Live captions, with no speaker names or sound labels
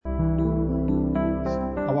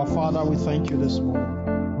Our Father, we thank you this morning.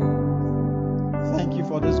 Thank you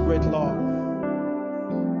for this great love.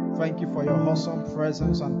 Thank you for your awesome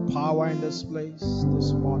presence and power in this place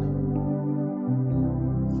this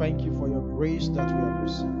morning. Thank you for your grace that we have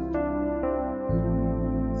received.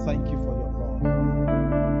 Thank you for your love.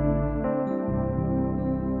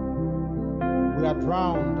 We are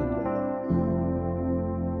drowned in your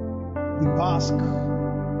love. We bask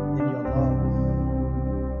in your love.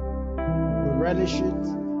 We relish it.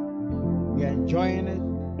 We are enjoying it.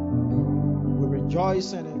 We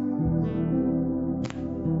rejoice in it.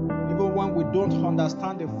 Even when we don't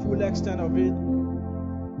understand the full extent of it,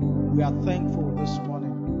 we are thankful this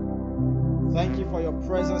morning. Thank you for your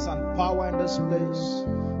presence and power in this place.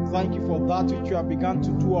 Thank you for that which you have begun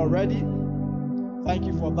to do already. Thank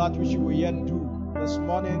you for that which you will yet do this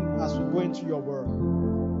morning as we go into your word.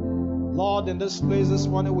 Lord, in this place this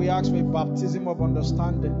morning, we ask for a baptism of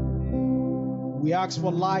understanding. We ask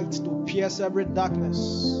for light to pierce every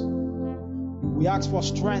darkness. We ask for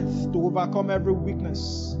strength to overcome every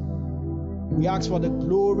weakness. We ask for the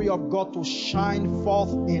glory of God to shine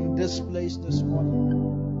forth in this place this morning.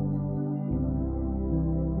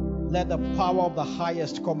 Let the power of the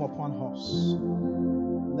highest come upon us.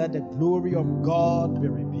 Let the glory of God be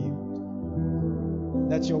revealed.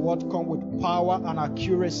 Let your word come with power and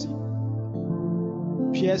accuracy,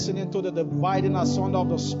 piercing into the dividing asunder of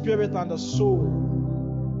the spirit and the soul,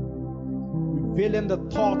 revealing the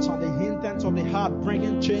thoughts and the intents of the heart,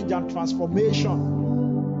 bringing change and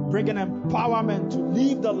transformation, bringing empowerment to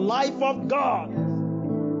live the life of God.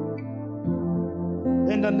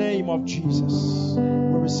 In the name of Jesus,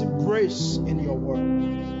 we receive grace in your word.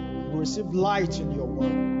 We receive light in your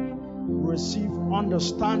word. We receive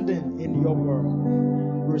understanding in your word.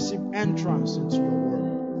 We receive entrance into your word.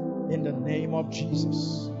 In the name of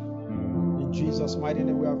Jesus. In Jesus' mighty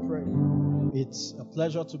name we have prayed. It's a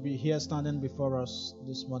pleasure to be here standing before us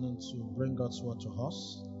this morning to bring God's word to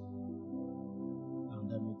us.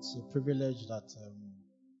 And it's a privilege that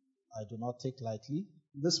I do not take lightly.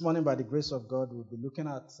 This morning, by the grace of God, we'll be looking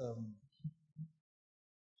at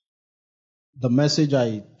the message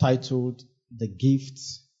I titled, The Gift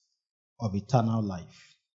of Eternal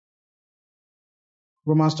Life.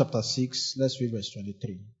 Romans chapter 6, let's read verse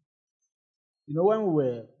 23. You know, when we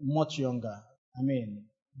were much younger,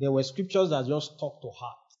 there were scriptures that just stuck to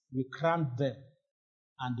heart. We crammed them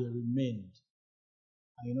and they remained.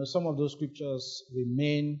 And some of those scriptures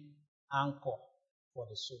remain anchor for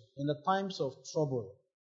the soul. In the times of trouble,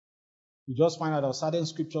 you just find out that certain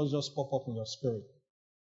scriptures just pop up in your spirit.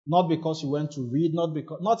 Not because you went to read,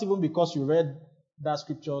 not even because you read that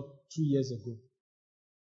scripture 2 years ago,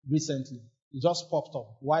 recently. It just popped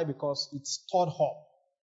up. Why? Because it's stored up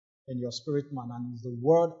in your spirit man and is the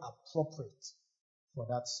word appropriate for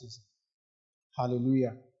that season.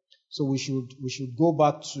 Hallelujah. So we should go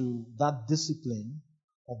back to that discipline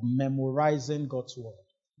of memorizing God's word,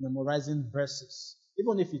 memorizing verses.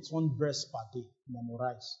 Even if it's one verse per day,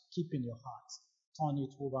 memorize. Keep in your heart. Turn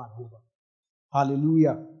it over and over.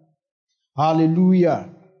 Hallelujah. Hallelujah.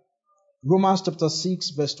 Romans chapter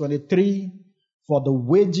 6 verse 23. For the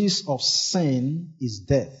wages of sin is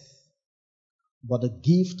death, but the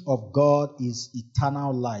gift of God is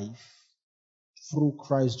eternal life through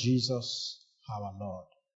Christ Jesus our Lord.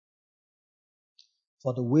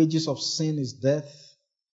 For the wages of sin is death,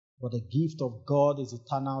 but the gift of God is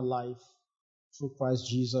eternal life through Christ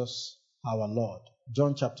Jesus our Lord.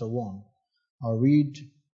 John chapter 1. I'll read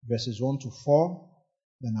verses 1 to 4,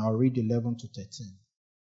 then I'll read 11 to 13.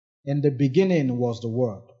 In the beginning was the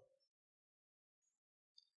Word,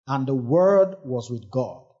 and the Word was with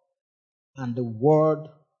God, and the Word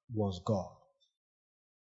was God.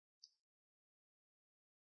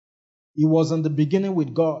 He was in the beginning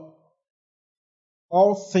with God.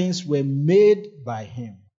 All things were made by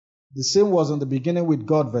Him. The same was in the beginning with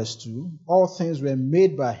God, verse 2. All things were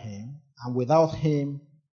made by Him, and without Him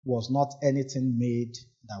was not anything made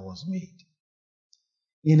that was made.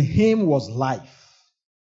 In Him was life,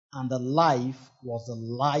 and the life was the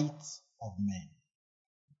light of men.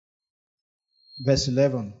 Verse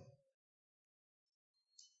 11.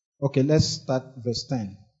 Okay, let's start verse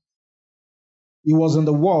 10. He was in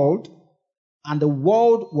the world, and the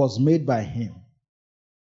world was made by Him,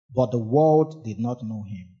 but the world did not know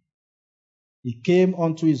Him. He came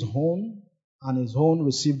unto His own, and His own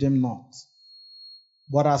received Him not.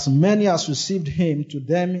 But as many as received Him, to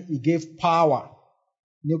them He gave power.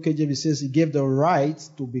 New KJV says He gave the right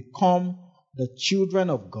to become the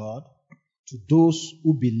children of God to those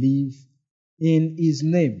who believe in His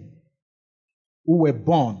name, who were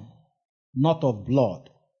born not of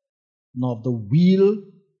blood, nor of the will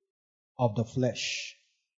of the flesh,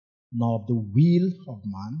 nor of the will of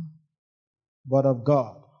man, but of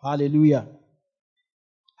God. Hallelujah.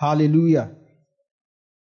 Hallelujah.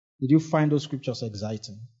 Did you find those scriptures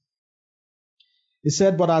exciting? He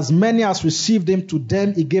said, but as many as received him, to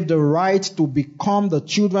them he gave the right to become the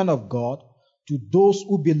children of God, to those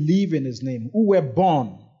who believe in his name, who were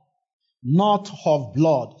born not of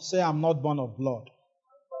blood. Say, I'm not born of blood.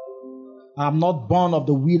 I'm not born of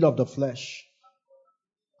the will of the flesh.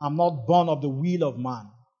 I'm not born of the will of man.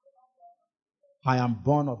 I am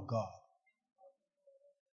born of God.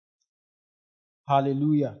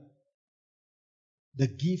 Hallelujah. The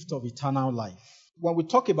gift of eternal life. When we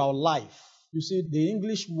talk about life, you see, the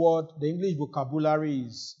English vocabulary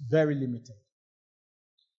is very limited.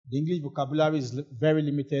 The English vocabulary is very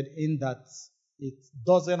limited in that it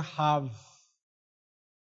doesn't have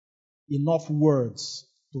enough words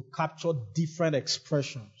to capture different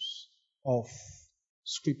expressions of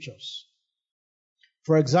scriptures.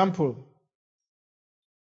 For example,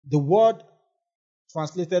 the word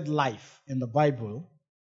translated life in the Bible,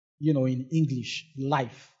 in English,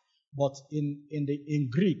 life. But in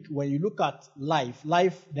Greek, when you look at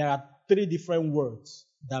life, there are 3 different words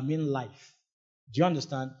that mean life. Do you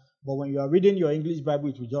understand? But when you are reading your English Bible,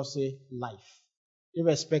 it will just say life,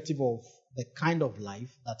 irrespective of the kind of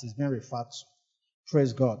life that is being referred to.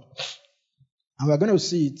 Praise God. And we're going to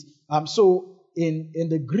see it. So in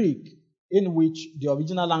the Greek, in which the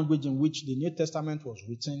original language in which the New Testament was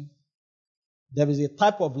written, there is a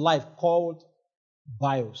type of life called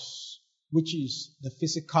bios, which is the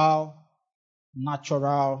physical,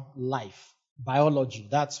 natural life. Biology.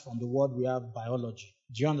 That's from the word we have, biology.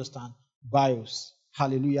 Do you understand? Bios.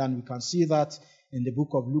 Hallelujah. And we can see that in the book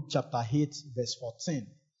of Luke chapter 8, verse 14.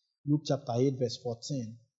 Luke chapter 8, verse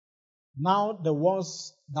 14. Now the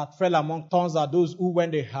ones that fell among thorns are those who,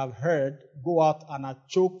 when they have heard, go out and are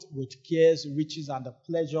choked with cares, riches, and the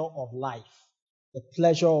pleasure of life. The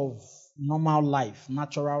pleasure of normal life,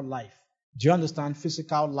 natural life. Do you understand?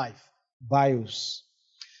 Physical life. Bios.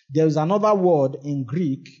 There is another word in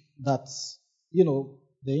Greek that, the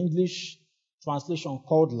English translation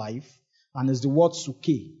called life, and is the word suke.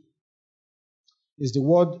 Is the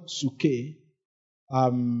word suke.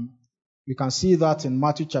 You can see that in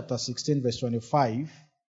Matthew chapter 16, verse 25,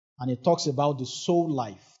 and it talks about the soul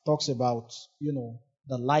life. Talks about,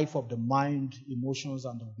 the life of the mind, emotions,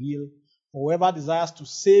 and the will. For whoever desires to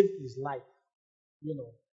save his life, you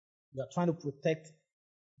are trying to protect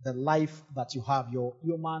the life that you have, your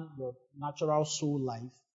human, your natural soul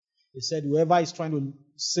life. He said, whoever is trying to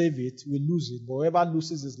save it will lose it, but whoever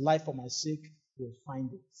loses his life for my sake will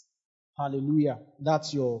find it. Hallelujah.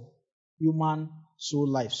 That's your human soul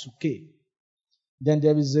life, suke. Then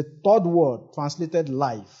there is a third word translated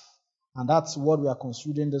life, and that's what we are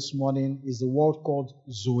considering this morning, is the word called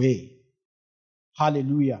zoe.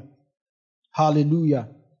 Hallelujah. Hallelujah.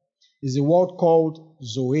 Is a word called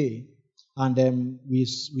zoe, and we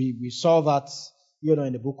saw that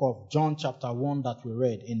in the book of John chapter 1 that we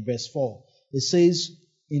read in verse 4. It says,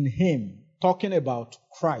 in him, talking about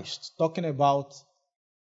Christ, talking about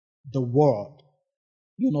the world.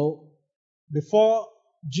 Before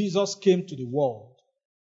Jesus came to the world,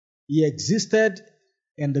 he existed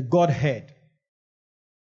in the Godhead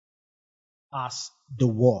as the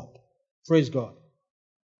Word. Praise God.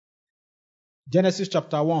 Genesis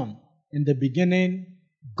chapter 1. In the beginning,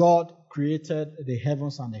 God created the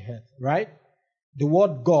heavens and the earth, right? The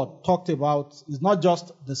word God talked about is not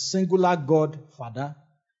just the singular God, Father,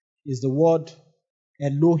 is the word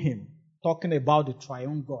Elohim, talking about the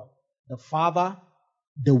triune God, the Father,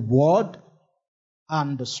 the Word,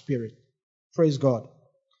 and the Spirit. Praise God.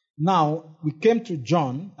 Now, we came to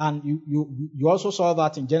John, and you also saw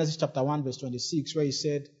that in Genesis chapter 1, verse 26, where he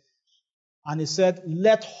said,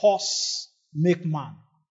 let us make man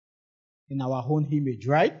in our own image,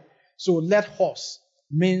 right? So let us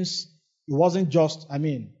means it wasn't just,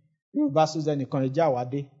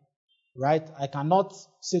 right? I cannot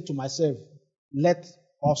say to myself, let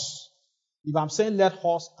us. If I'm saying let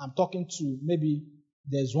us, I'm talking to maybe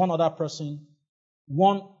there's one other person,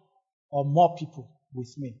 one or more people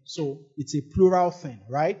with me. So it's a plural thing,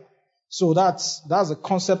 right? So that's the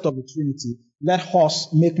concept of the Trinity. Let us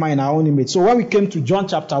make man in our own image. So when we came to John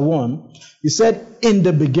chapter 1, he said, in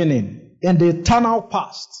the beginning, in the eternal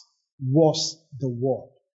past, was the Word.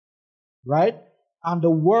 Right? And the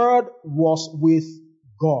Word was with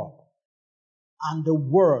God. And the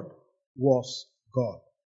Word was God.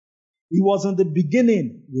 He was in the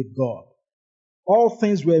beginning with God. All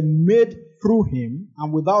things were made through him,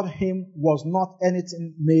 and without him was not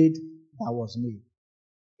anything made that was made.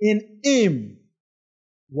 In him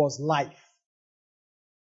was life.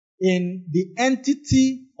 in the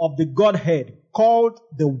entity of the Godhead called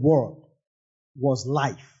the Word was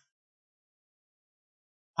life.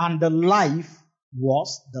 And the life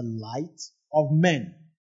was the light of men.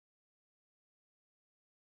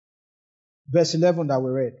 Verse 11 that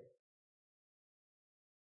we read.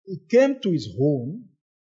 He came to his own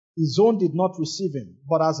did not receive him.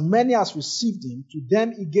 But as many as received him, to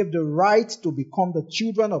them he gave the right to become the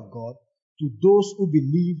children of God, to those who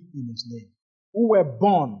believe in his name, who were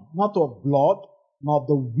born not of blood, nor of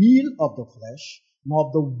the will of the flesh, nor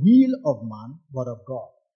of the will of man, but of God.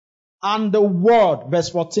 And the Word, verse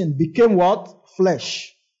 14, became what?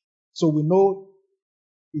 Flesh. So we know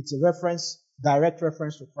it's a direct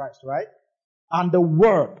reference to Christ, right? And the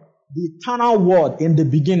Word, the eternal Word in the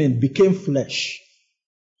beginning, became flesh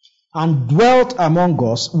and dwelt among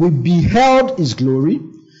us. We beheld his glory,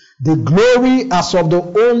 the glory as of the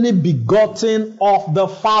only begotten of the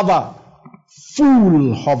Father,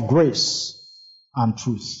 full of grace and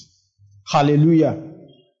truth. Hallelujah.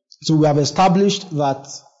 So we have established that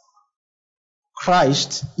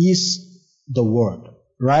Christ is the Word,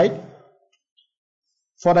 right?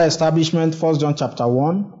 Further establishment, 1 John chapter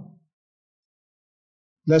 1.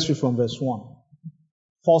 Let's read from verse 1.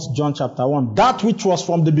 1 John chapter 1. That which was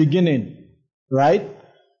from the beginning, right?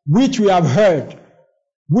 Which we have heard,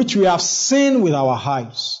 which we have seen with our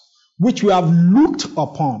eyes, which we have looked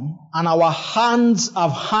upon, and our hands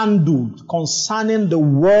have handled concerning the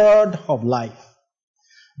word of life.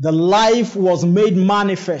 The life was made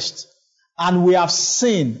manifest, and we have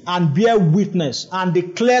seen and bear witness and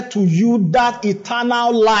declare to you that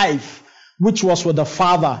eternal life which was with the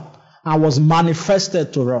Father and was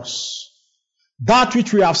manifested to us. That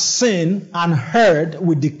which we have seen and heard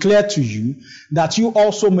we declare to you, that you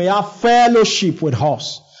also may have fellowship with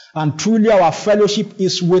us. And truly our fellowship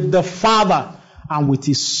is with the Father and with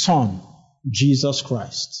his Son, Jesus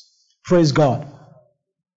Christ. Praise God.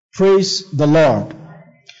 Praise the Lord.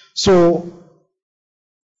 So,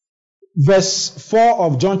 verse 4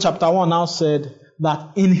 of John chapter 1 now said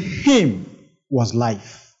that in him was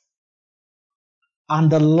life.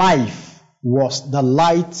 And the life was the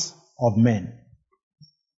light of men.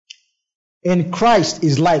 In Christ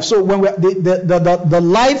is life. So when the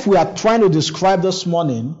life we are trying to describe this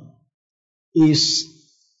morning is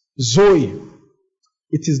Zoe.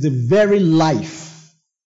 It is the very life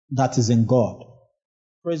that is in God.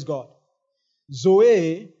 Praise God.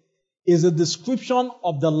 Zoe is a description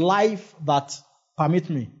of the life that, permit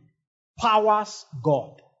me, powers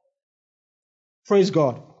God. Praise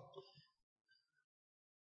God.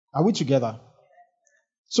 Are we together?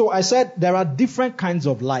 So I said there are different kinds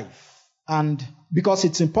of life. And because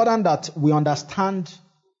it's important that we understand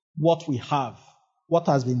what we have, what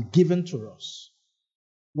has been given to us.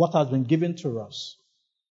 What has been given to us.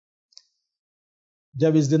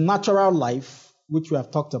 There is the natural life, which we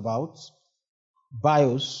have talked about,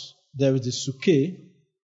 bios. There is the suke,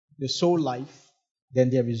 the soul life. Then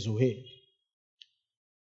there is zoe.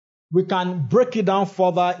 We can break it down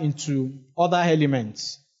further into other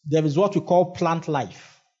elements. There is what we call plant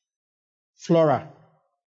life, flora,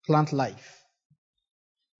 plant life.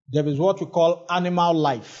 There is what we call animal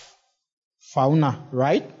life, fauna,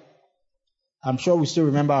 right? I'm sure we still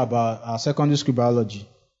remember about our secondary school biology.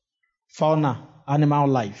 Fauna, animal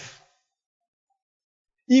life.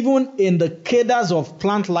 Even in the cadres of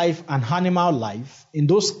plant life and animal life, in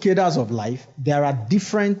those cadres of life, there are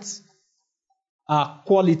different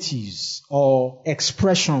qualities or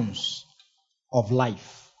expressions of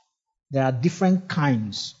life. There are different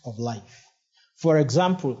kinds of life. For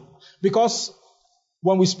example, because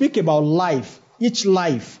when we speak about life, each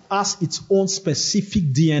life has its own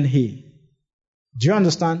specific DNA. Do you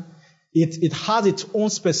understand? It has its own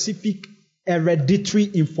specific hereditary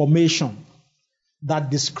information that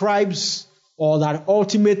describes or that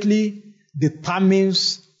ultimately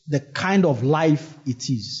determines the kind of life it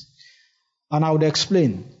is. And I would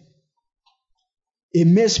explain. A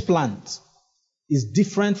maize plant is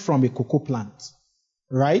different from a cocoa plant,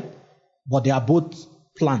 right? But they are both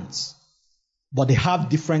plants. But they have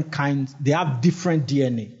different kinds, they have different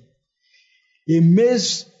DNA. A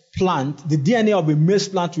maize plant, the DNA of a maize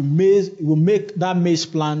plant will make that maize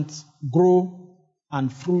plant grow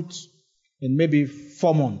and fruit in maybe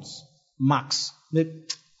 4 months, max. Maybe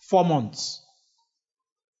 4 months.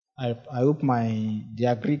 I hope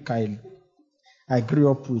the Greek I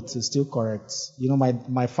grew up with is still correct. You know,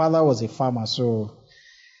 my father was a farmer, so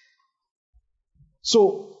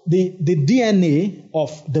the DNA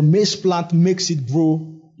of the maize plant makes it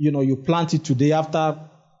grow. You know, you plant it today, after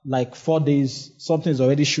like 4 days, something is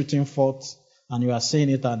already shooting forth, and you are seeing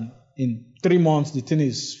it, and in 3 months, the thing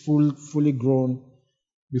is fully grown.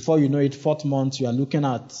 Before you know it, 4th month, you are looking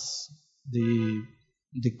at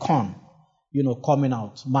the corn, coming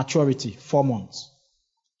out. Maturity, 4 months.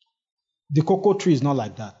 The cocoa tree is not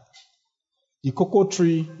like that. The cocoa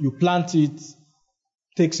tree, you plant it,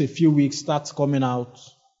 takes a few weeks, starts coming out.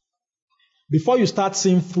 Before you start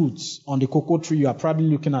seeing fruits on the cocoa tree, you are probably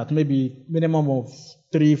looking at maybe minimum of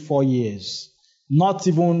 3-4 years. Not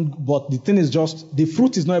even, but the thing is just, the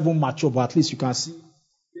fruit is not even mature, but at least you can see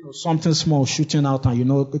something small shooting out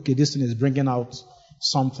and okay, this thing is bringing out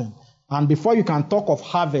something. And before you can talk of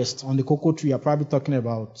harvest on the cocoa tree, you're probably talking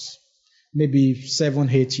about maybe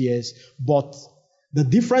 7-8 years. But the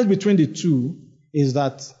difference between the two is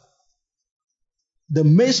that the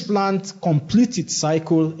maize plant completes its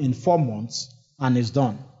cycle in 4 months and is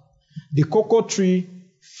done. The cocoa tree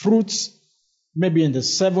fruits maybe in the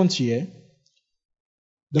 7th year.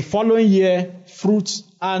 The following year, fruits,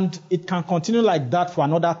 and it can continue like that for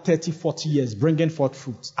another 30-40 years, bringing forth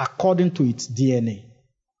fruits according to its DNA.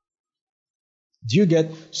 Do you get?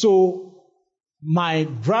 So, my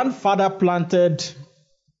grandfather planted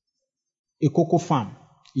a cocoa farm.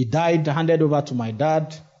 He died, handed over to my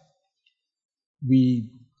dad.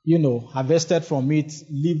 We, harvested from it,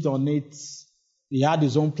 lived on it. He had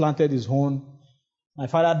his own, planted his own. My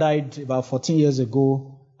father died about 14 years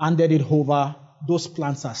ago, handed it over. Those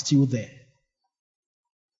plants are still there.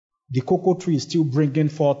 The cocoa tree is still bringing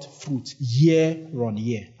forth fruit year on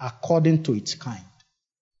year, according to its kind.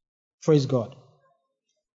 Praise God.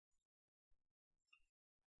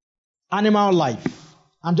 Animal life.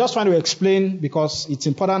 I'm just trying to explain because it's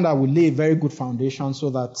important that we lay a very good foundation so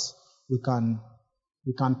that we can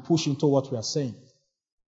push into what we are saying.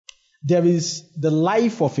 There is the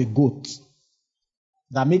life of a goat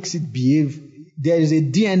that makes it behave. There is a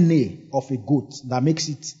DNA of a goat that makes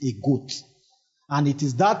it a goat. And it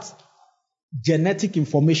is that genetic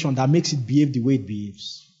information that makes it behave the way it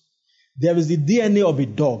behaves. There is the DNA of a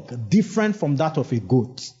dog, different from that of a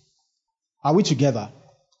goat. Are we together?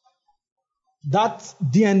 That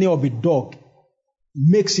DNA of a dog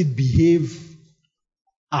makes it behave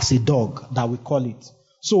as a dog, that we call it.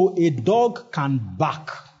 So a dog can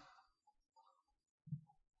bark.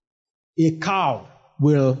 A cow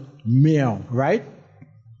will meow, right?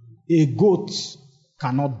 A goat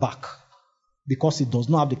cannot bark because it does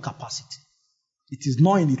not have the capacity. It is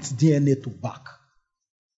not in its DNA to bark.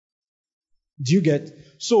 Do you get?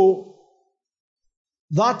 So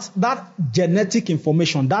that genetic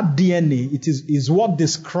information, that DNA, it is what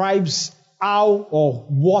describes how or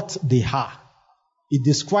what they are. It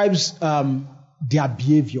describes their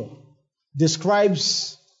behavior,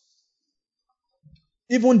 describes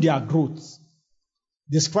even their growth,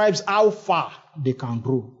 describes how far they can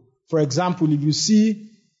grow. For example, if you see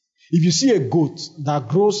a goat that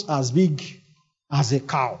grows as big as a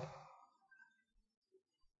cow,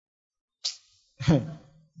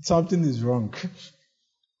 something is wrong.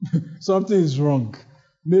 Something is wrong.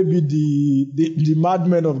 Maybe the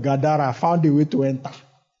madmen of Gadara found a way to enter.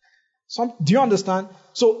 Do you understand?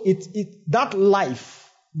 So that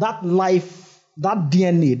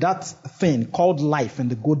DNA, that thing called life in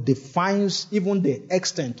the goat defines even the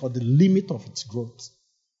extent or the limit of its growth.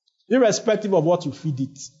 Irrespective of what you feed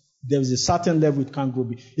it, there is a certain level it can't grow.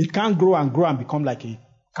 It can't grow and become like a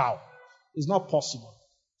cow. It's not possible.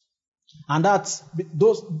 And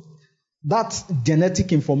that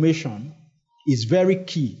genetic information is very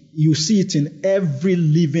key. You see it in every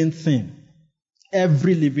living thing.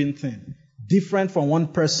 Every living thing. Different from one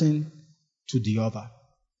person to the other.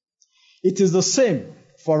 It is the same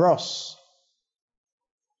for us.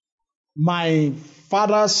 My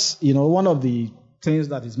father's, one of the things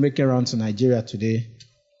that is making rounds in Nigeria today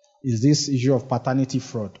is this issue of paternity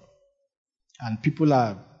fraud. And people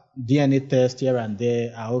are DNA tests here and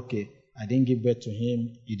there. Okay, I didn't give birth to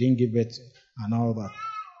him, he didn't give birth, and all that.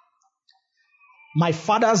 My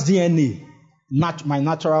father's DNA, my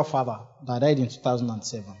natural father that died in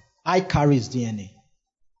 2007, I carry his DNA.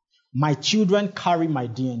 My children carry my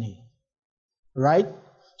DNA. Right?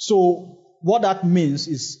 So what that means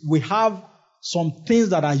is we have some things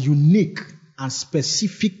that are unique and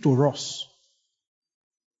specific to us.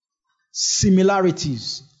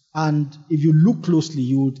 Similarities. And if you look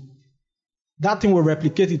closely, that thing will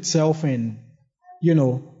replicate itself in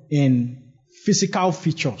physical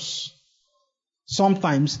features.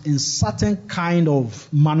 Sometimes in certain kind of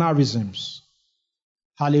mannerisms.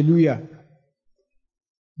 Hallelujah.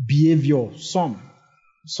 Behavior,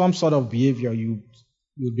 some sort of behavior, you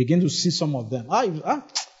begin to see some of them.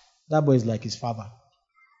 That boy is like his father.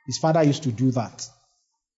 His father used to do that.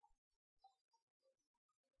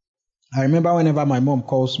 I remember whenever my mom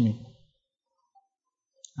calls me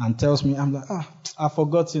and tells me, I'm like, I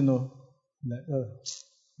forgot, Like,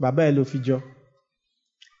 Baba Elofijo.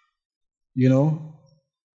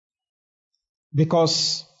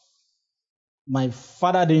 Because my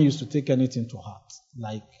father didn't used to take anything to heart.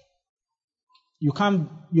 Like, you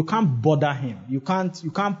can't bother him. You can't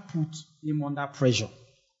put him under pressure.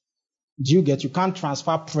 Do you get? You can't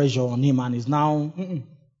transfer pressure on him, and he's now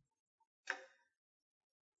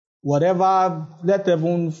whatever. Let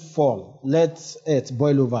heaven fall. Let earth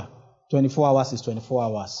boil over. 24 hours is 24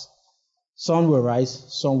 hours. Sun will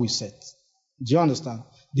rise, sun will set. Do you understand?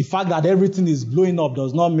 The fact that everything is blowing up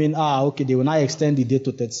does not mean, okay, they will now extend the day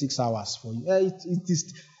to 36 hours for you.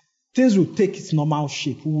 Things will take its normal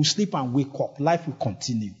shape. We will sleep and wake up. Life will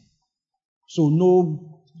continue. So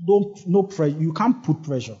no pressure. You can't put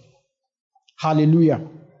pressure. Hallelujah.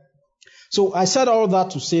 So I said all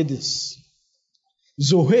that to say this.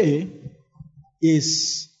 Zoe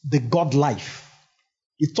is the God life.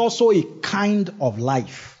 It's also a kind of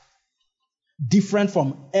life, different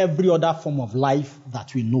from every other form of life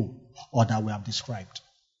that we know or that we have described.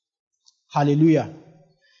 Hallelujah.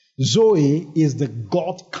 Zoe is the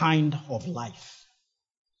God kind of life.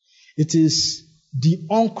 It is the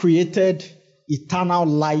uncreated, eternal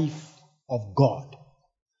life of God.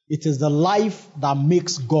 It is the life that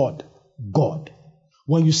makes God God.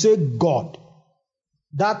 When you say God,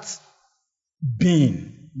 that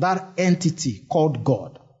being, that entity called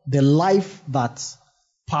God, the life that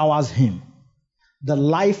powers him, the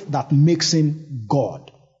life that makes him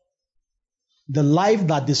God, the life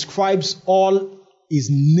that describes all his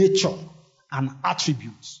nature and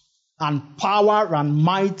attributes and power and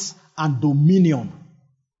might and dominion,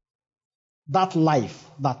 that life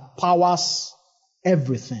that powers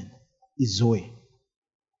everything is Zoe,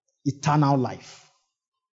 eternal life,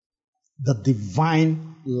 the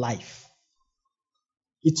divine life.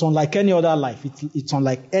 It's unlike any other life. It's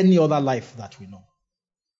unlike any other life that we know.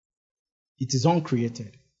 It is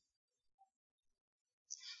uncreated.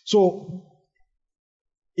 So,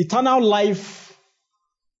 eternal life,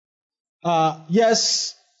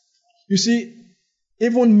 yes, you see,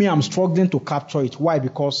 even me, I'm struggling to capture it. Why?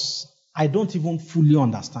 Because I don't even fully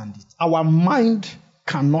understand it. Our mind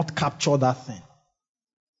cannot capture that thing.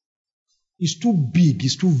 It's too big,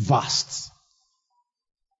 it's too vast.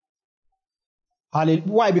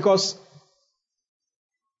 Why? Because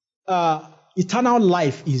eternal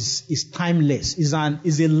life is timeless, is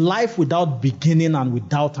a life without beginning and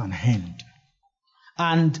without an end.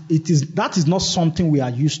 And that is not something we are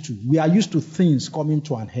used to. We are used to things coming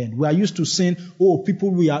to an end. We are used to saying,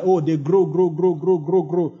 they grow,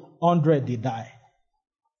 100, they die.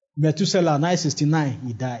 Methuselah, 969,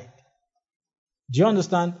 he died. Do you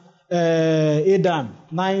understand? Adam,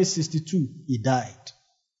 962, he died.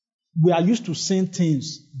 We are used to seeing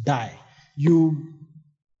things die. You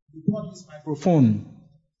bought this microphone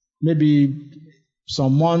maybe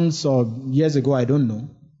some months or years ago, I don't know.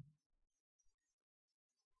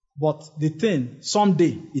 But the thing,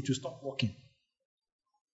 someday it will stop working.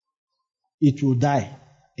 It will die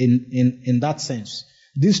in that sense.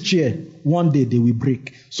 This chair, one day they will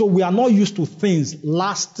break. So we are not used to things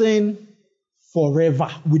lasting forever.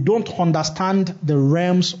 We don't understand the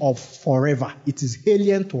realms of forever. It is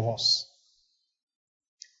alien to us.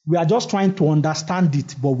 We are just trying to understand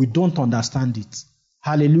it, but we don't understand it.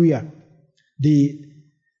 Hallelujah. The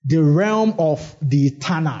realm of the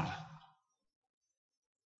eternal.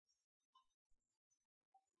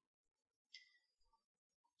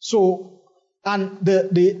 So, and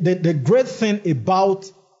the great thing about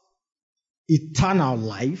eternal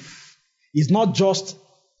life is not just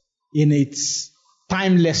in its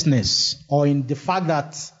timelessness or in the fact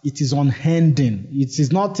that it is unending. It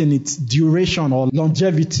is not in its duration or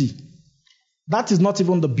longevity. That is not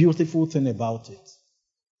even the beautiful thing about it.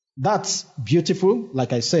 That's beautiful,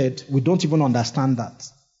 like I said, we don't even understand that.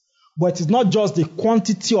 But it is not just the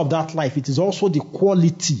quantity of that life, it is also the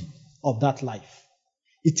quality of that life.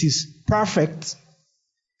 It is perfect,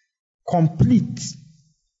 complete,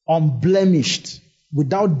 unblemished,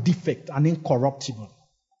 without defect and incorruptible.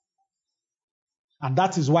 And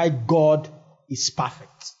that is why God is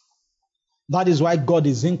perfect. That is why God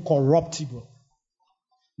is incorruptible.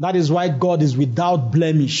 That is why God is without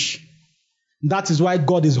blemish. That is why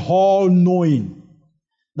God is all-knowing.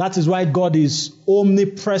 That is why God is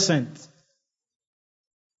omnipresent.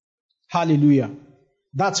 Hallelujah.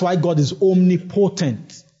 That's why God is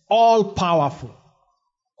omnipotent, all-powerful,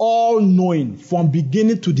 all-knowing, from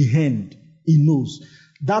beginning to the end. He knows.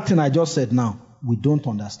 That thing I just said now, we don't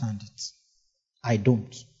understand it. I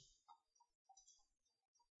don't.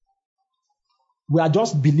 We are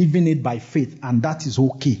just believing it by faith, and that is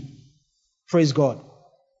okay. Praise God.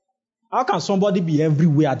 How can somebody be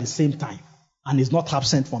everywhere at the same time and is not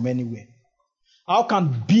absent from anywhere? How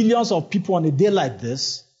can billions of people on a day like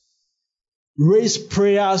this raise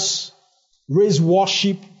prayers, raise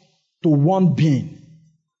worship to one being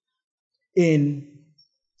in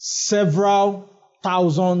several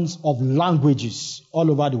thousands of languages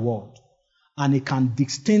all over the world? And it can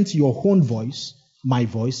distinct your own voice, my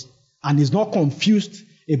voice, and is not confused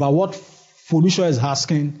about what Felicia is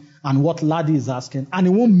asking and what Laddie is asking, and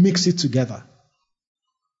it won't mix it together.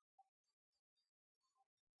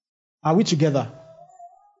 Are we together?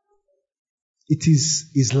 It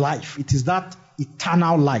is his life. It is that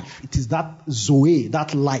eternal life. It is that Zoe,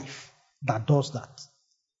 that life that does that.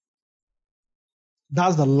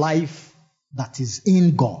 That's the life that is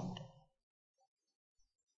in God.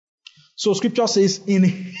 So scripture says, in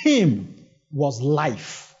him was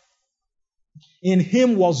life. In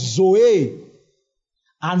him was Zoe.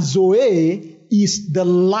 And Zoe is the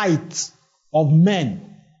light of men.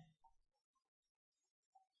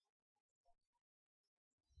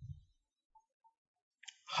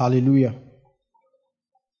 Hallelujah.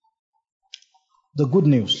 The good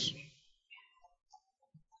news.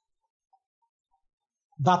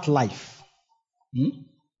 That life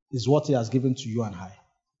is what he has given to you and I.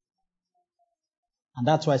 And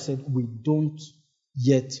that's why I said we don't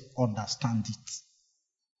yet understand it.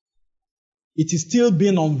 It is still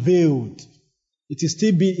being unveiled. It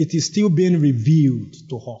is still being revealed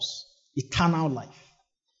to us. Eternal life.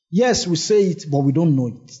 Yes, we say it, but we don't know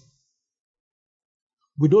it.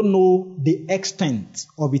 We don't know the extent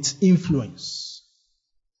of its influence,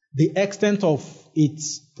 the extent of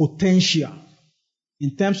its potential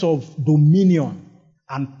in terms of dominion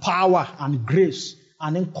and power and grace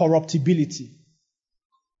and incorruptibility.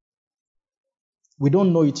 We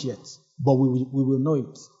don't know it yet, but we will know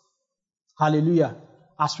it. Hallelujah.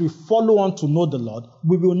 As we follow on to know the Lord,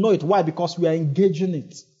 we will know it. Why? Because we are engaging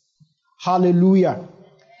it. Hallelujah.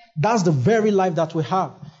 That's the very life that we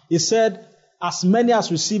have. He said, as many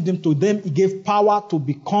as received him, to them he gave power to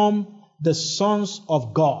become the sons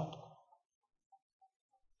of God.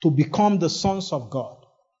 To become the sons of God.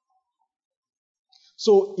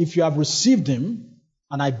 So if you have received him,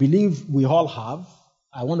 and I believe we all have,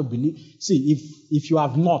 I want to believe. See, if you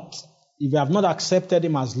have not accepted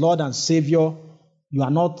him as Lord and Savior, you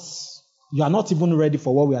are not even ready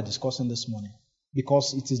for what we are discussing this morning.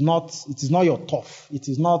 Because it is not your turf.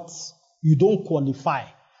 You don't qualify.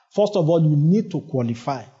 First of all, you need to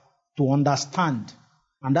qualify to understand.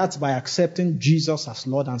 And that's by accepting Jesus as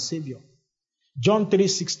Lord and Savior. John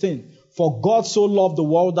 3:16. For God so loved the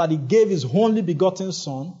world that he gave his only begotten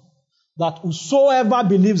Son, that whosoever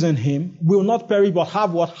believes in him will not perish but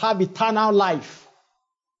have eternal life.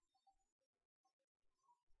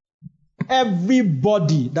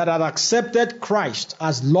 Everybody that had accepted Christ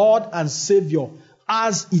as Lord and Savior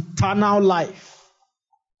has eternal life.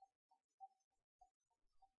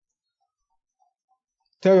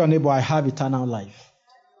 Tell your neighbor, I have eternal life.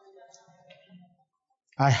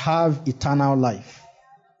 I have eternal life.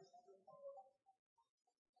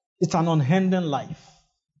 It's an unending life.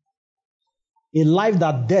 A life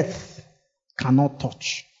that death cannot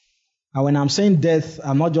touch. And when I'm saying death,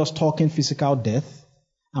 I'm not just talking physical death.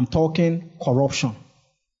 I'm talking corruption.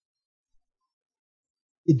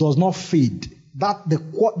 It does not fade.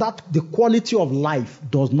 The quality of life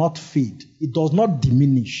does not fade. It does not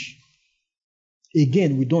diminish.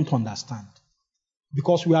 Again, we don't understand.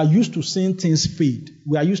 Because we are used to seeing things fade.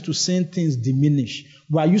 We are used to seeing things diminish.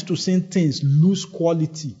 We are used to seeing things lose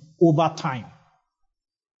quality over time.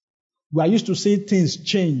 We are used to seeing things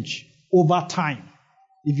change over time.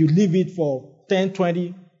 If you leave it for 10,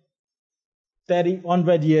 20, 30,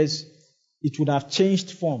 100 years, it would have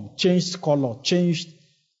changed form, changed color, changed.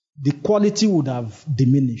 The quality would have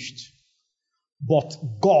diminished. But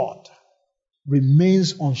God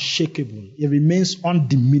remains unshakable. He remains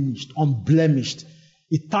undiminished, unblemished,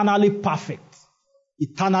 eternally perfect,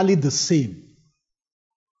 eternally the same,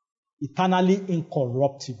 eternally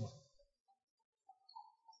incorruptible.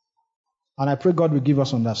 And I pray God will give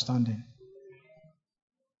us understanding.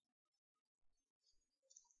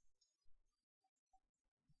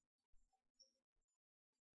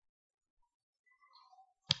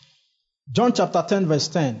 John chapter 10 verse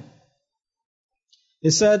 10. He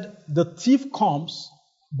said, the thief comes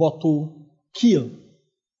but to kill,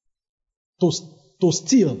 to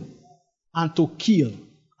steal, and to kill,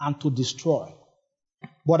 and to destroy.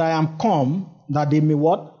 But I am come that they may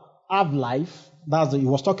what? Have life. He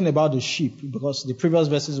was talking about the sheep, because the previous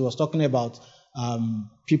verses he was talking about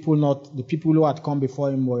the people who had come before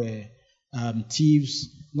him were thieves,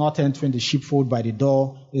 not entering the sheepfold by the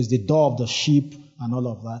door. Is the door of the sheep and all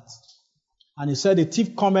of that. And he said, the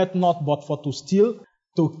thief cometh not but for to steal,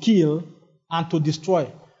 to kill, and to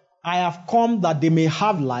destroy. I have come that they may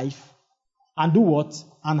have life and do what?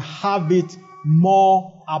 And have it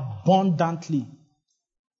more abundantly.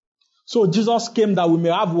 So Jesus came that we may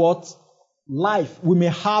have what? Life. We may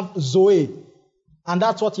have Zoe. And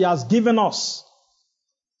that's what he has given us.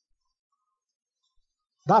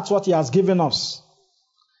 That's what he has given us.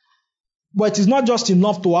 But it is not just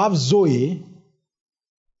enough to have Zoe.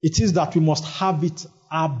 It is that we must have it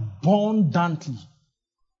abundantly.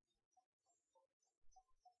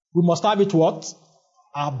 We must have it what?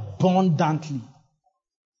 Abundantly.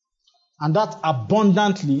 And that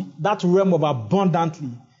abundantly, that realm of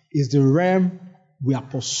abundantly, is the realm we are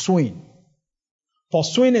pursuing.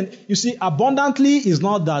 You see, abundantly is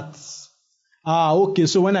not that, okay,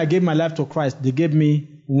 so when I gave my life to Christ, they gave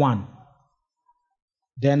me 1.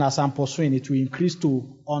 Then as I'm pursuing, it will increase to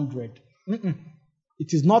 100.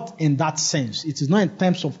 It is not in that sense. It is not in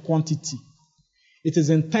terms of quantity. It is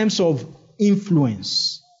in terms of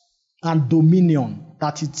influence and dominion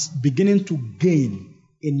that it's beginning to gain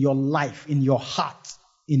in your life, in your heart,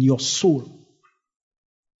 in your soul.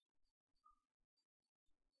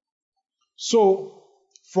 So,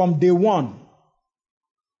 from day one,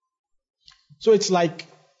 so it's like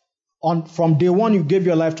from day one you gave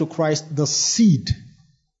your life to Christ, the seed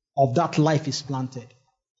of that life is planted.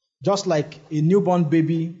 Just like a newborn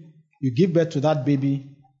baby, you give birth to that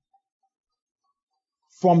baby.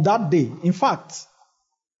 From that day, in fact,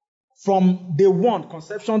 from day one,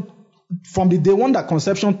 from the day one that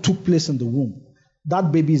conception took place in the womb,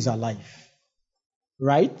 that baby is alive.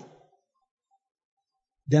 Right?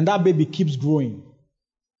 Then that baby keeps growing.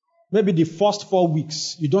 Maybe the first 4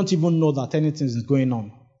 weeks, you don't even know that anything is going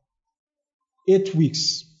on. 8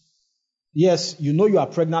 weeks. Yes, you know you are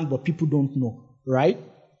pregnant, but people don't know. Right?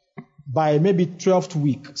 By maybe 12th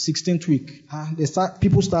week, 16th week,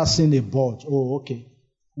 people start seeing a bulge. Oh, okay.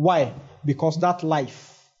 Why? Because that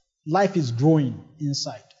life is growing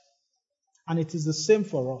inside. And it is the same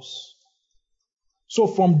for us. So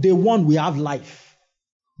from day one, we have life.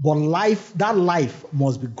 But that life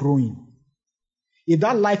must be growing. If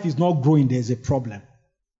that life is not growing, there's a problem.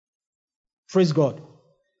 Praise God.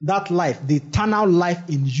 That life, the eternal life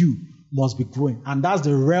in you, must be growing. And that's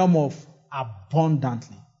the realm of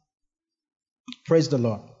abundantly. Praise the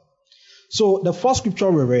Lord. So the first scripture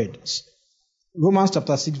we read, Romans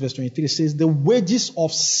chapter 6 verse 23, says, the wages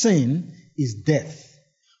of sin is death,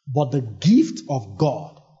 but the gift of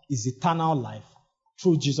God is eternal life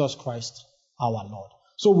through Jesus Christ our Lord.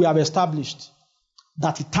 So we have established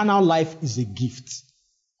that eternal life is a gift.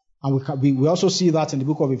 And we also see that in the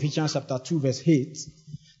book of Ephesians chapter 2 verse 8,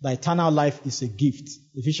 that eternal life is a gift.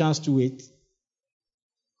 Ephesians 2:8.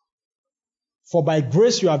 For by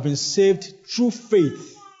grace you have been saved through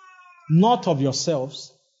faith, not of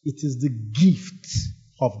yourselves. It is the gift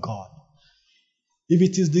of God. If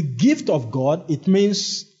it is the gift of God, it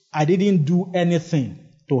means I didn't do anything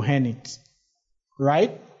to earn it.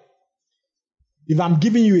 Right? If I'm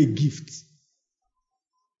giving you a gift,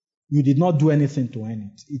 you did not do anything to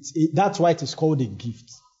earn it. That's why it is called a gift.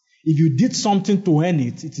 If you did something to earn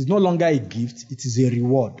it, it is no longer a gift, it is a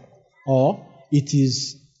reward. Or it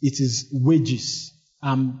is wages.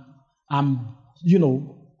 I'm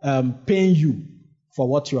paying you for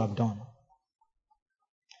what you have done.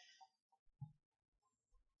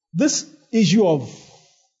 This issue of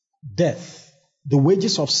death, the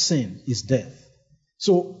wages of sin is death.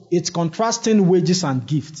 So it's contrasting wages and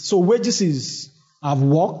gifts. So wages is, I've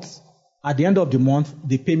worked, at the end of the month,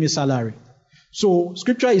 they pay me salary. So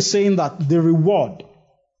scripture is saying that the reward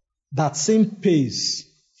that sin pays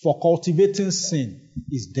for cultivating sin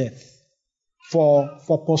is death. For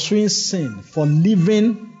pursuing sin, for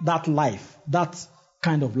living that life, that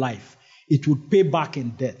kind of life, it would pay back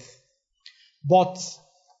in death. But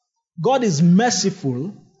God is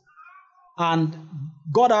merciful, and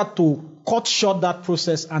God had to cut short that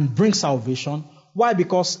process and bring salvation. Why?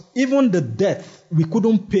 Because even the death, we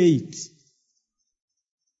couldn't pay it.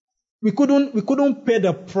 We couldn't pay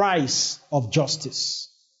the price of justice.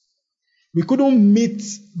 We couldn't meet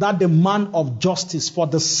that demand of justice for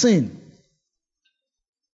the sin.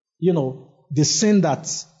 The sin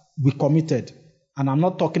that we committed. And I'm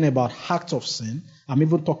not talking about acts of sin. I'm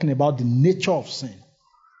even talking about the nature of sin.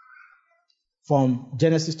 From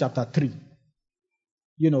Genesis chapter 3.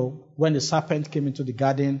 When the serpent came into the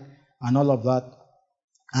garden and all of that.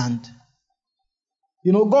 And,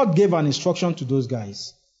 God gave an instruction to those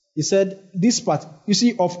guys. He said, this part, you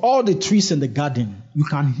see, of all the trees in the garden, you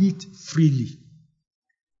can eat freely.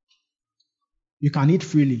 You can eat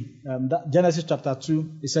freely. Genesis chapter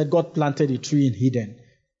 2, he said God planted a tree in Eden,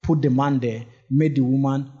 put the man there, made the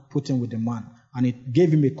woman put him with the man. And it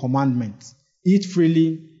gave him a commandment. Eat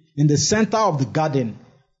freely. In the center of the garden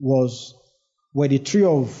were the tree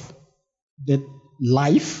of the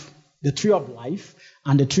life,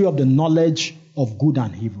 and the tree of the knowledge of good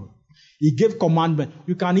and evil. He gave commandment.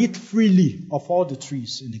 You can eat freely of all the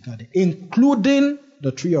trees in the garden, including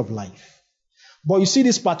the tree of life. But you see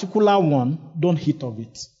this particular one, don't eat of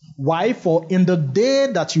it. Why? For in the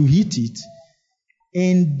day that you eat it,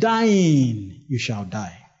 in dying you shall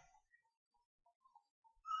die.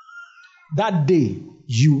 That day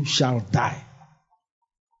you shall die.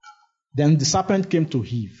 Then the serpent came to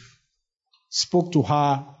Eve, spoke to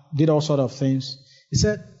her, did all sorts of things. He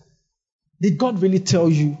said, did God really tell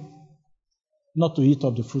you not to eat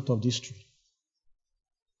of the fruit of this tree?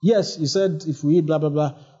 Yes, he said, if we eat blah, blah,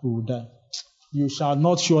 blah, we will die. You shall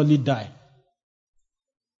not surely die.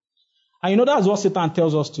 And you know that's what Satan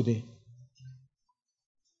tells us today.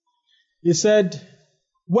 He said,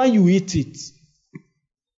 when you eat it,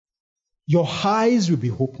 your eyes will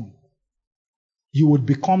be open. You would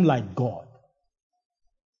become like God.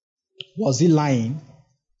 Was he lying?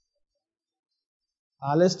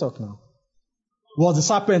 Let's talk now. Was the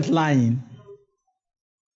serpent lying?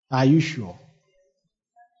 Are you sure?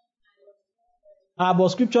 But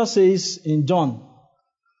scripture says in John,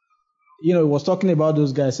 he was talking about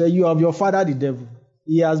those guys. Say, you have your father the devil.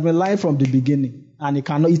 He has been lying from the beginning. And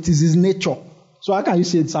it is his nature. So how can you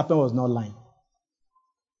say the serpent was not lying?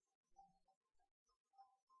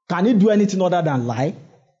 Can he do anything other than lie?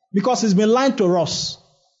 Because he's been lying to us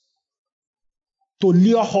to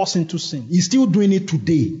lure us into sin. He's still doing it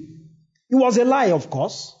today. It was a lie, of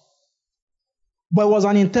course. But it was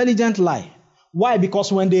an intelligent lie. Why?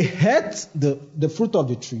 Because when they ate the fruit of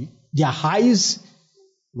the tree, their eyes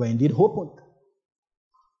were indeed opened.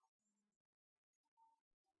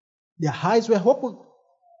 Their eyes were opened.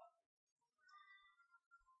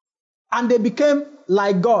 And they became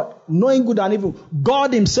like God, knowing good and evil.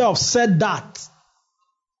 God himself said that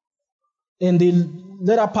in the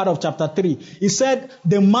later part of chapter 3. He said,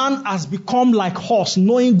 the man has become like us,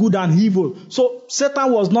 knowing good and evil. So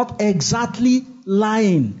Satan was not exactly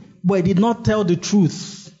lying, but he did not tell the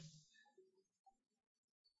truth.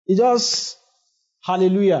 He just,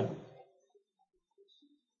 hallelujah.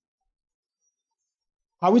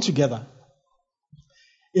 Are we together?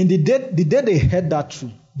 In the day they heard that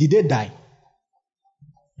truth, did they die?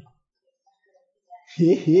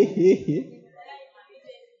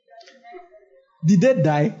 Did they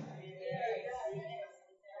die?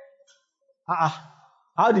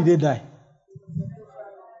 How did they die?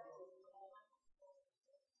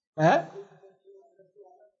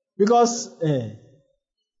 Because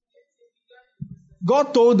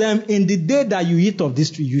God told them, in the day that you eat of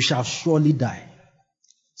this tree, you shall surely die.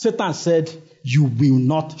 Satan said, you will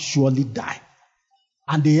not surely die.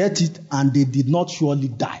 And they ate it and they did not surely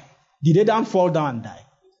die. Did they then fall down and die?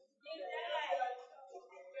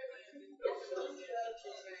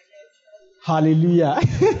 Hallelujah.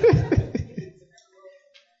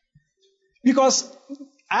 Because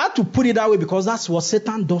I had to put it that way because that's what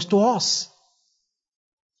Satan does to us.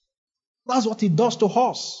 That's what he does to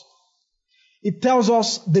us. It tells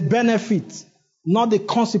us the benefit, not the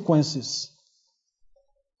consequences.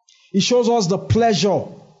 It shows us the pleasure.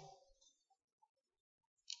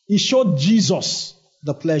 He showed Jesus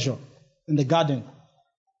the pleasure in the garden.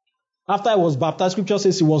 After he was baptized, scripture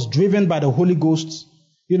says he was driven by the Holy Ghost,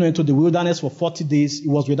 into the wilderness for 40 days. He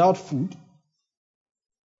was without food.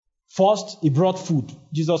 First, he brought food.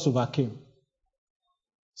 Jesus overcame.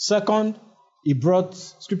 Second, he brought,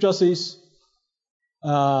 scripture says,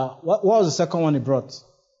 what was the second one he brought?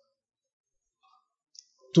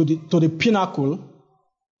 To the pinnacle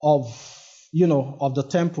of the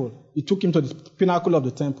temple. He took him to the pinnacle of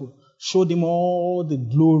the temple, showed him all the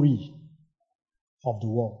glory of the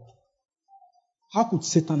world. How could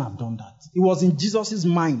Satan have done that? It was in Jesus'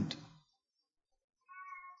 mind.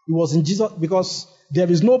 It was in Jesus, because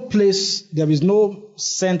there is no place, there is no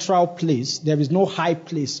central place, there is no high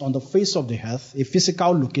place on the face of the earth, a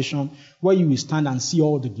physical location where you will stand and see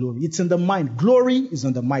all the glory. It's in the mind. Glory is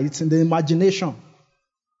in the mind. It's in the imagination.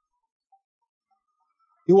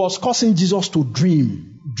 It was causing Jesus to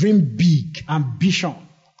dream big, ambition,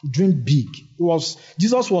 dream big.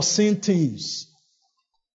 Jesus was saying things.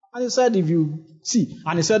 And he said,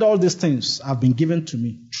 he said, all these things have been given to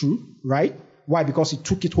me. True, right? Why? Because he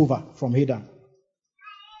took it over from Adam.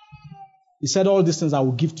 He said, all these things I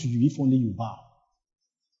will give to you if only you bow.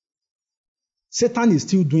 Satan is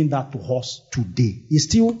still doing that to us today. He's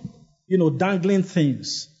still, dangling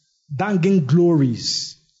things, dangling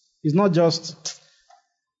glories. It's not just,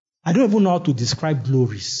 I don't even know how to describe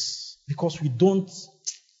glories because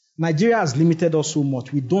Nigeria has limited us so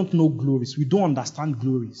much. We don't know glories. We don't understand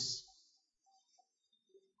glories.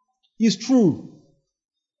 It's true.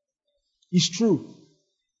 It's true.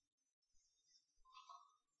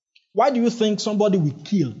 Why do you think somebody will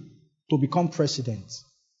kill to become president?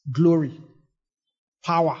 Glory,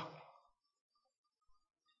 power.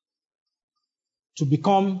 To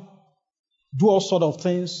do all sorts of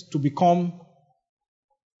things, to become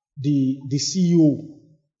the CEO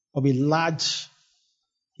of a large,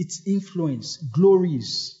 its influence,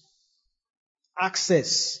 glories,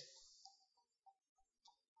 access,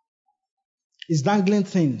 is dangling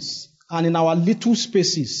things. And in our little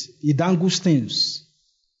spaces, it dangles things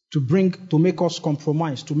to make us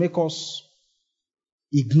compromise, to make us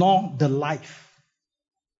ignore the life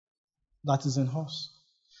that is in us.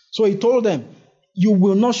 So he told them, you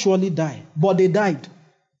will not surely die. But they died.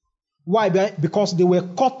 Why? Because they were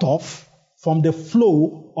cut off from the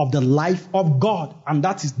flow of the life of God. And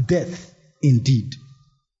that is death indeed.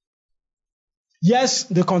 Yes,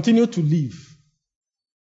 they continue to live.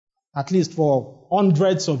 At least for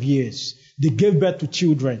hundreds of years. They gave birth to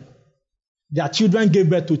children. Their children gave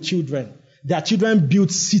birth to children. Their children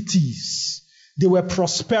built cities. They were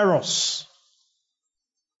prosperous.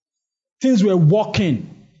 Things were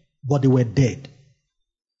working, but they were dead.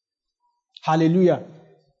 Hallelujah.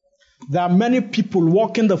 There are many people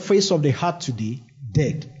walking the face of the earth today,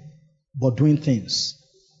 dead, but doing things.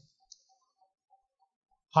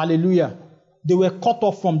 Hallelujah. They were cut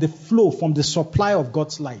off from the flow, from the supply of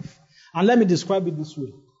God's life. And let me describe it this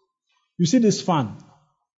way. You see this fan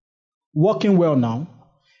working well now.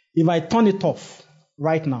 If I turn it off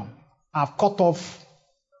right now, I've cut off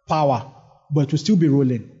power, but it will still be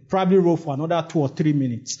rolling. Probably roll for another 2 or 3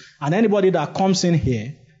 minutes. And anybody that comes in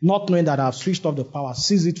here, not knowing that I've switched off the power,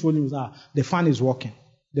 sees it rolling, the fan is working.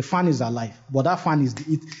 The fan is alive. But that fan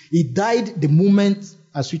it died the moment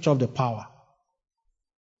I switch off the power.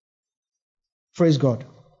 Praise God.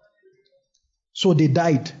 So they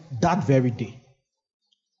died that very day.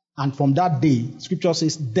 And from that day, Scripture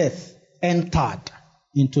says death entered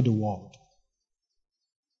into the world.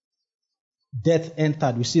 Death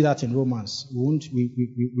entered. We see that in Romans. We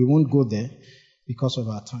won't go there because of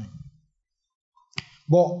our time.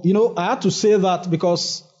 But, I had to say that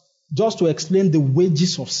because just to explain the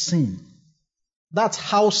wages of sin. That's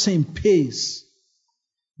how sin pays.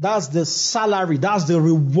 That's the salary. That's the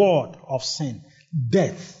reward of sin.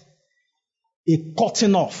 Death. A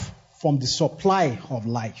cutting off from the supply of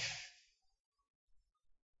life.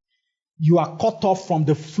 You are cut off from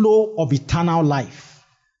the flow of eternal life.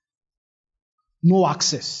 No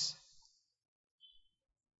access.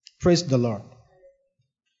 Praise the Lord.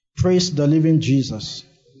 Praise the living Jesus.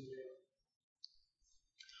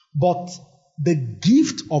 But the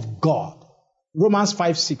gift of God, Romans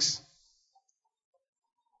 5:6.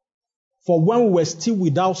 For when we were still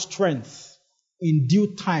without strength, in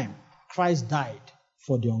due time, Christ died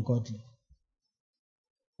for the ungodly.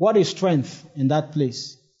 What is strength in that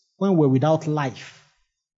place? When we're without life.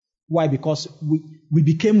 Why? Because we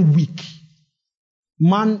became weak.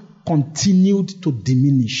 Man continued to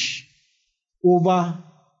diminish over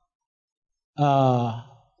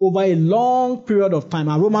a long period of time.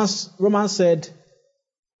 And Romans said,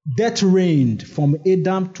 death reigned from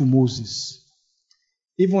Adam to Moses,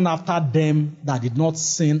 even after them that did not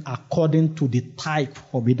sin according to the type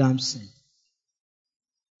of Adam's sin.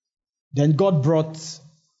 Then God brought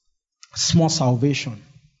small salvation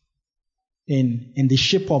in the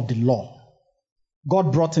shape of the law.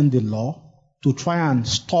 God brought in the law to try and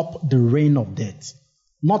stop the reign of death.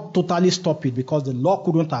 Not totally stop it, because the law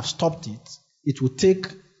couldn't have stopped it. It would take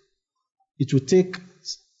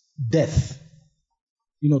death,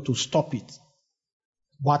 to stop it.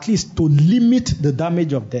 But at least to limit the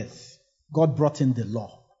damage of death, God brought in the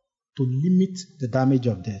law to limit the damage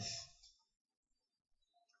of death.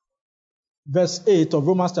 Verse 8 of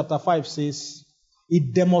Romans chapter 5 says,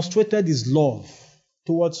 it demonstrated his love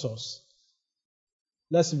towards us.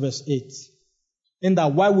 Let's see verse 8. In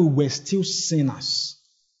that while we were still sinners,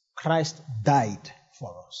 Christ died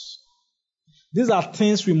for us. These are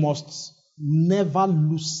things we must never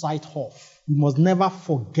lose sight of. We must never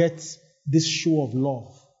forget this show of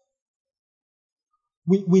love.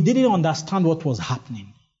 We didn't understand what was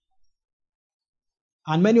happening.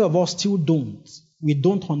 And many of us still don't. We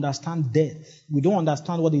don't understand death. We don't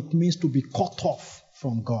understand what it means to be cut off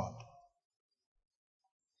from God.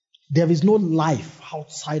 There is no life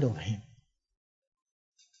outside of Him.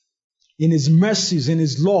 In His mercies, in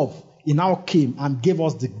His love, He now came and gave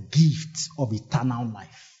us the gift of eternal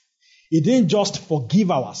life. He didn't just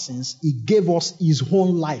forgive our sins, He gave us His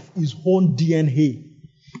own life, His own DNA.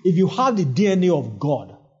 If you have the DNA of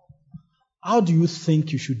God, how do you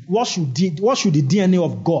think you should, what should the DNA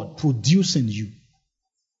of God produce in you?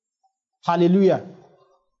 Hallelujah.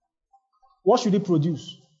 What should it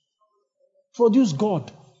produce? Produce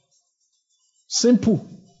God. Simple.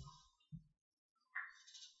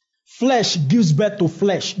 Flesh gives birth to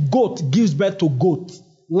flesh. Goat gives birth to goat.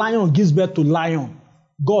 Lion gives birth to lion.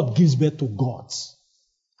 God gives birth to gods.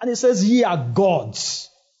 And it says, ye are gods,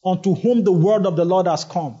 unto whom the word of the Lord has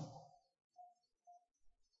come.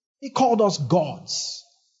 He called us gods.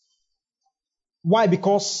 Why?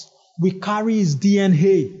 Because we carry His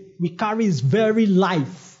DNA. We carry His very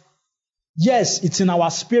life. Yes, it's in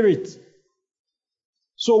our spirit.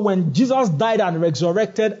 So when Jesus died and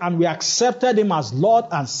resurrected and we accepted Him as Lord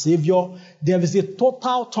and Savior, there is a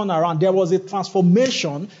total turnaround. There was a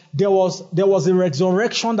transformation. There was a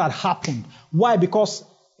resurrection that happened. Why? Because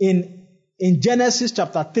in Genesis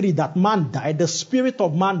chapter 3 that man died, the spirit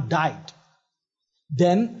of man died.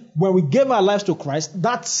 Then when we gave our lives to Christ,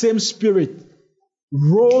 that same spirit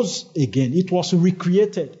rose again. It was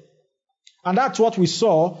recreated. And that's what we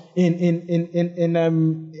saw in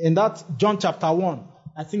that John chapter 1.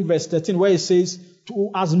 I think verse 13, where it says, to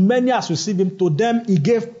as many as receive Him, to them He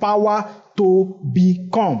gave power to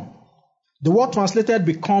become. The word translated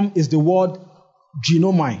become is the word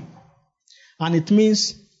ginomai. And it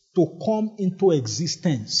means to come into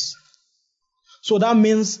existence. So that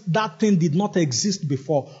means that thing did not exist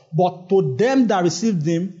before. But to them that received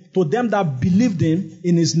Him, to them that believed Him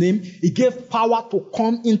in His name, He gave power to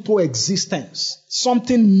come into existence.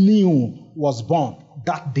 Something new was born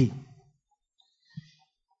that day.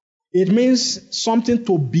 It means something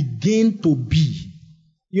to begin to be.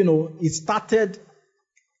 It started,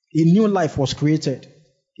 a new life was created.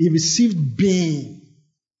 He received being.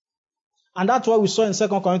 And that's what we saw in 2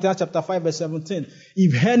 Corinthians chapter 5, verse 17.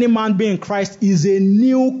 If any man be in Christ, is a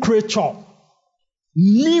new creature.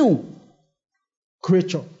 New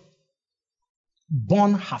creature.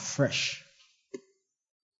 Born afresh.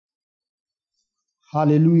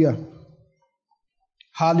 Hallelujah.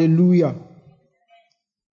 Hallelujah.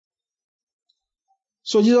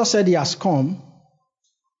 So Jesus said He has come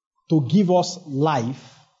to give us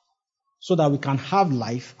life so that we can have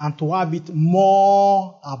life and to have it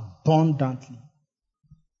more abundantly.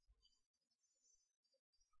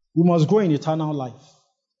 We must grow in eternal life.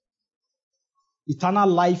 Eternal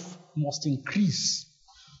life must increase.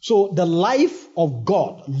 So the life of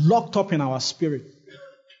God locked up in our spirit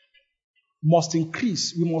must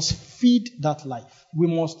increase. We must feed that life.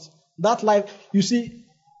 That life, you see,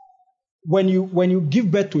 when you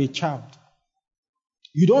give birth to a child,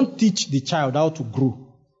 you don't teach the child how to grow.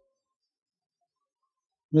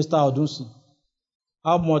 Mr. Odunsi,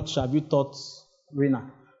 how much have you taught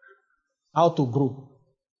Rina how to grow?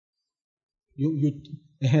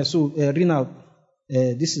 Rina,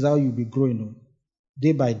 this is how you'll be growing,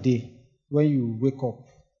 day by day. When you wake up,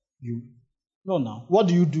 what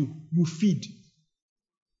do? You feed.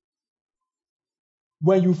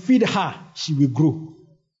 When you feed her, she will grow.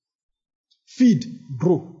 Feed,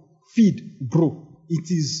 grow. Feed, grow. It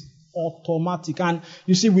is automatic. And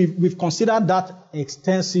you see, we've considered that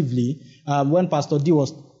extensively when Pastor D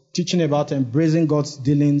was teaching about embracing God's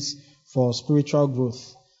dealings for spiritual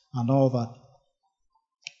growth and all that.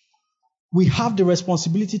 We have the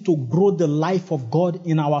responsibility to grow the life of God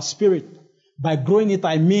in our spirit. By growing it,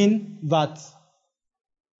 I mean that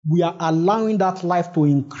we are allowing that life to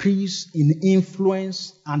increase in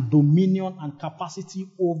influence and dominion and capacity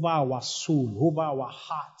over our soul, over our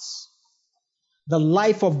hearts. The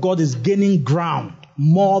life of God is gaining ground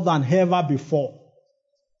more than ever before.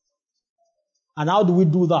 And how do we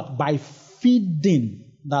do that? By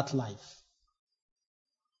feeding that life.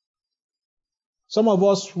 Some of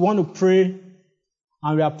us want to pray,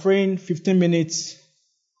 and we are praying 15 minutes.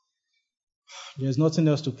 There's nothing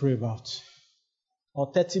else to pray about.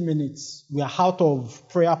 Or 30 minutes. We are out of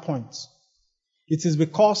prayer points. It is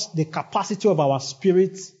because the capacity of our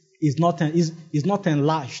spirit is not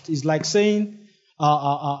enlarged. It's like saying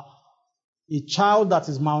a child that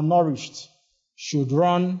is malnourished should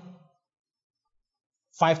run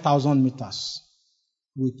 5,000 meters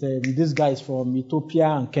with these guys from Ethiopia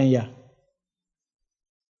and Kenya.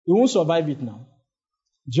 He won't survive it now.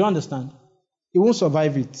 Do you understand? He won't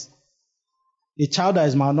survive it. A child that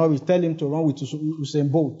is malnourished, tell him to run with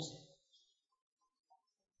Usain Bolt.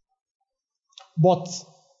 But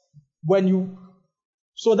when you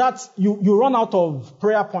run out of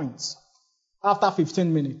prayer points after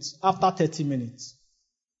 15 minutes, after 30 minutes.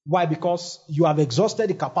 Why? Because you have exhausted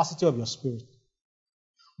the capacity of your spirit.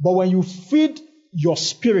 But when you feed your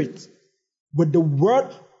spirit with the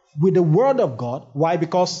word of God, why?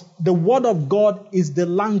 Because the word of God is the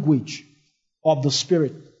language of the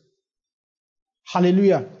spirit.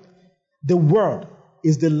 Hallelujah. The word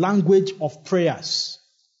is the language of prayers.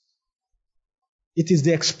 It is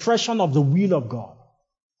the expression of the will of God.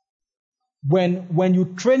 When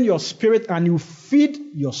you train your spirit and you feed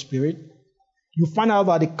your spirit, you find out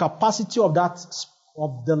that the capacity of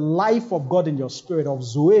the life of God in your spirit, of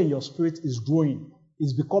Zoe in your spirit, is growing.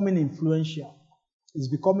 It's becoming influential. It's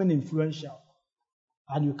becoming influential.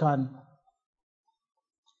 And you can...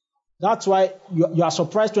 That's why you are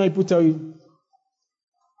surprised when people tell you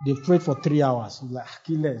they've prayed for 3 hours. You're like,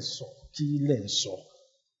 kill.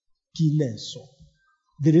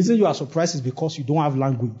 The reason you are surprised is because you don't have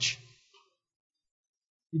language.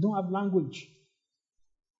 You don't have language.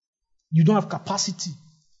 You don't have capacity.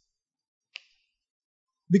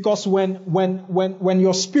 Because when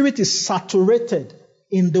your spirit is saturated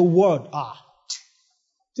in the word,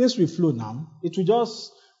 things will flow now. It will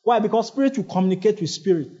just... Why? Because spirit will communicate with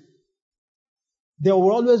spirit. There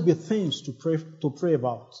will always be things to pray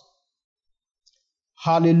about.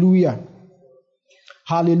 Hallelujah.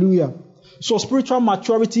 Hallelujah. So spiritual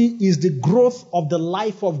maturity is the growth of the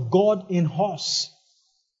life of God in us.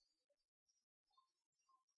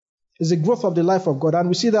 It's the growth of the life of God. And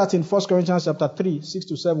we see that in 1 Corinthians chapter 3,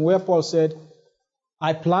 6-7, where Paul said,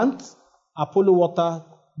 I plant, Apollo water,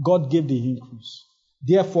 God gave the increase.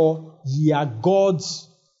 Therefore, ye are God's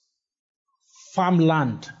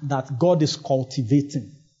farmland that God is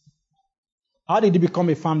cultivating. How did it become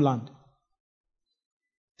a farmland?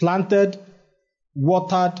 Planted,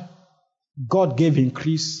 watered, God gave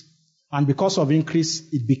increase, and because of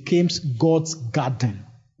increase, it became God's garden.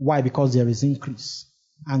 Why? Because there is increase.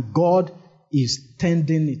 And God is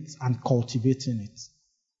tending it and cultivating it.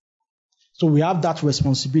 So we have that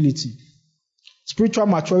responsibility. Spiritual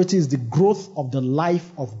maturity is the growth of the life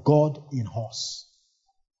of God in us.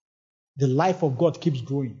 The life of God keeps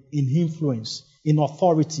growing in influence, in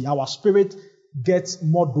authority. Our spirit gets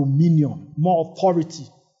more dominion, more authority.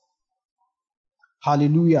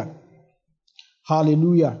 Hallelujah.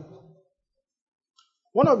 Hallelujah.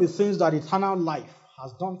 One of the things that eternal life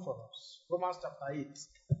has done for us, Romans chapter 8.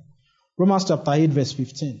 Romans chapter 8 verse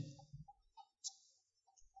 15.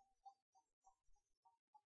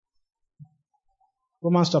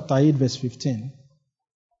 Romans chapter 8 verse 15.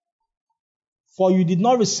 For you did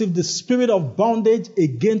not receive the spirit of bondage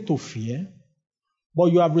again to fear,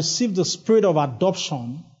 but you have received the spirit of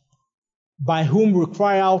adoption, by whom we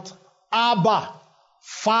cry out, Abba,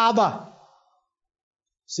 Father.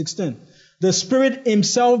 16. The Spirit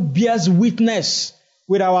himself bears witness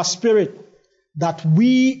with our spirit that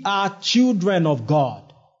we are children of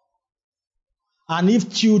God. And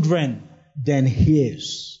if children, then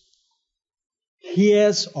heirs.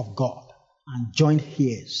 Heirs of God and joint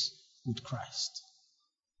heirs with Christ.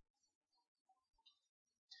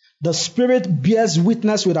 The Spirit bears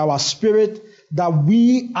witness with our spirit that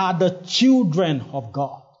we are the children of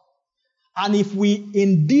God. And if we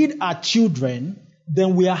indeed are children,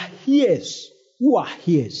 then we are heirs. Who are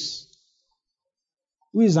heirs?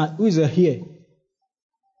 Who is a heir?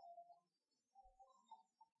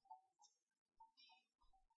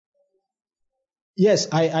 Yes,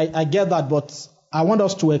 I get that, but I want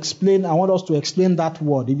us to explain that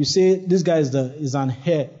word. If you say this guy is an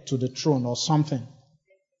heir to the throne or something,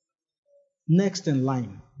 next in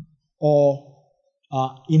line, or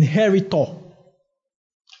inheritor,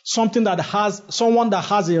 someone that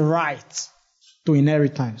has a right to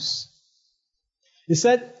inheritance. He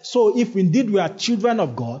said, so if indeed we are children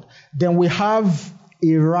of God, then we have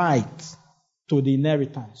a right to the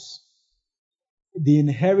inheritance. The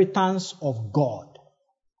inheritance of God.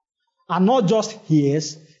 And not just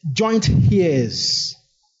heirs, joint heirs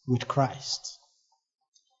with Christ.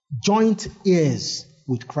 Joint heirs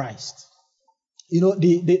with Christ. You know,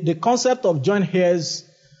 the concept of joint heirs,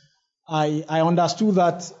 I understood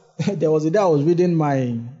that there was a day I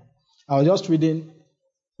was just reading,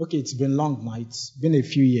 okay, it's been long now, it's been a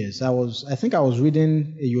few years. I think I was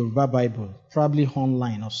reading a Yoruba Bible, probably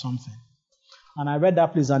online or something. And I read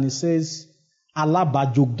that place and it says,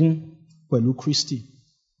 Alabajogun pẹ̀lú Kristi.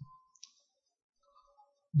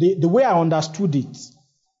 The way I understood it,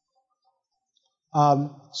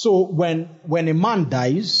 so when a man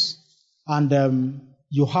dies and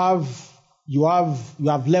you have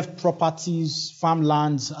left properties,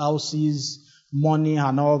 farmlands, houses, money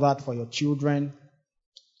and all that for your children.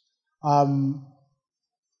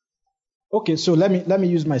 Okay, so let me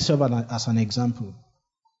use myself as an example.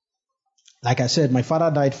 Like I said, my father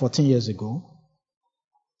died 14 years ago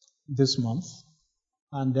this month.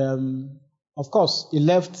 And of course, he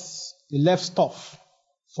left stuff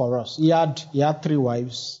for us. He had 3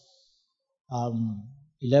 wives,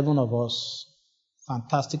 11 of us,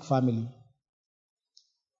 fantastic family.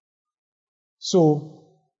 So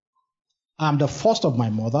I'm the first of my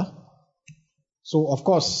mother. So of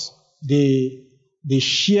course, they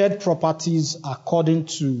shared properties according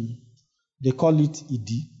to, they call it ED.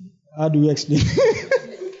 How do we explain?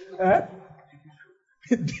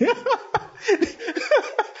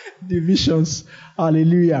 Divisions.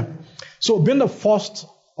 Hallelujah. So being the first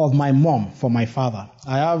of my mom for my father,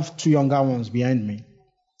 I have 2 younger ones behind me.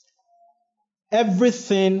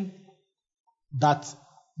 Everything that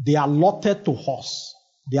they allotted to us,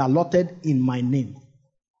 they allotted in my name.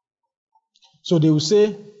 So they will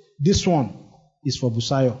say, this one is for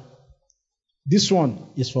Busayo. This one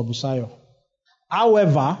is for Busayo.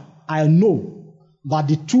 However, I know that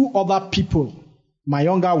the 2 other people, my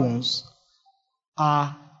younger ones,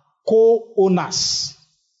 are co-owners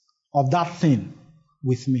of that thing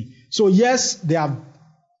with me. So yes, they have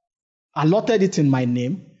allotted it in my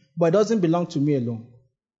name, but it doesn't belong to me alone.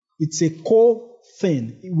 It's a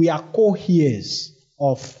co-thing. We are co-heirs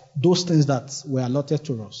of those things that were allotted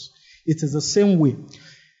to us. It is the same way.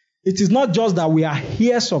 It is not just that we are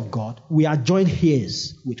heirs of God, we are joint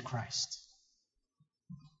heirs with Christ.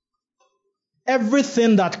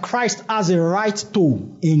 Everything that Christ has a right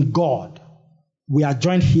to in God, we are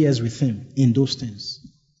joint heirs with Him in those things.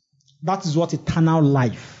 That is what eternal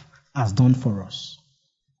life has done for us.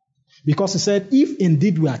 Because He said, if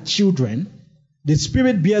indeed we are children, the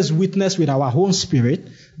Spirit bears witness with our own spirit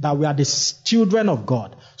that we are the children of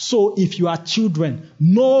God. So if you are children,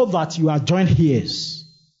 know that you are joint heirs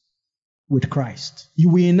with Christ. You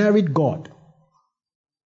will inherit God.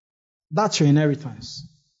 That's your inheritance.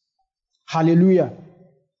 Hallelujah.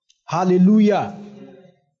 Hallelujah.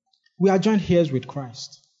 We are joint heirs with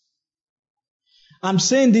Christ. I'm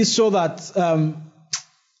saying this so that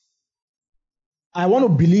I want to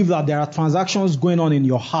believe that there are transactions going on in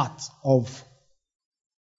your heart of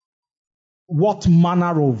what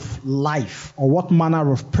manner of life or what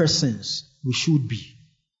manner of persons we should be.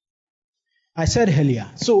 I said earlier,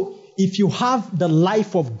 so if you have the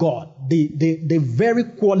life of God, the very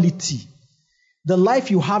quality, the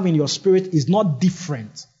life you have in your spirit is not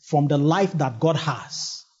different from the life that God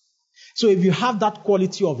has. So if you have that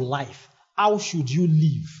quality of life, how should you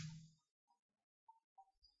live?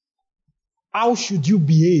 How should you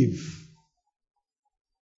behave?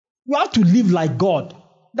 You have to live like God.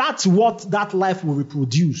 That's what that life will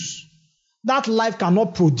reproduce. That life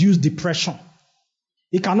cannot produce depression.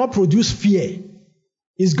 It cannot produce fear.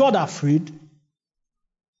 Is God afraid?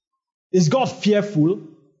 Is God fearful?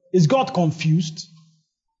 Is God confused?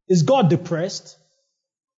 Is God depressed?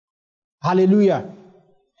 Hallelujah.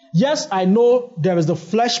 Yes, I know there is the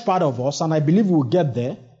flesh part of us, and I believe we'll get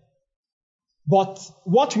there. But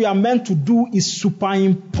what we are meant to do is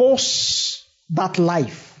superimpose that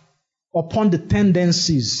life upon the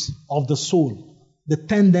tendencies of the soul, the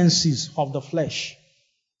tendencies of the flesh.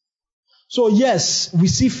 So yes, we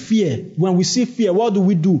see fear. When we see fear, what do?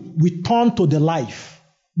 We turn to the life.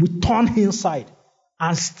 We turn inside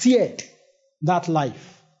and steer that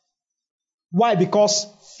life. Why? Because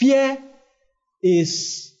fear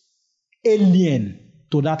is alien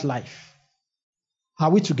to that life.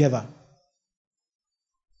 Are we together?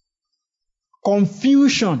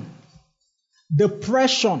 Confusion,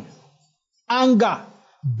 depression, anger,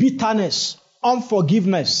 bitterness,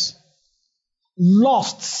 unforgiveness,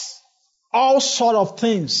 lusts, all sort of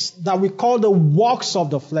things that we call the works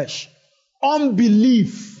of the flesh.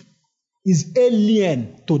 Unbelief is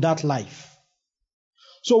alien to that life.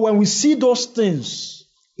 So when we see those things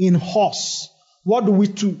in us, what do we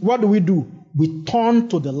do? We turn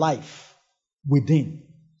to the life within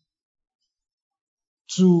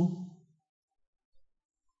to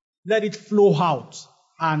let it flow out,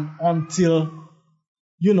 and until,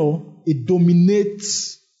 it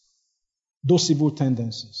dominates those evil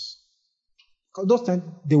tendencies. Because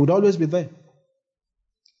they would always be there.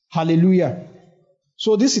 Hallelujah.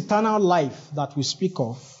 So this eternal life that we speak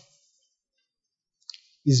of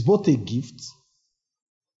is both a gift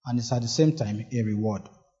and it's at the same time a reward.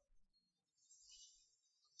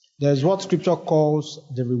 There's what Scripture calls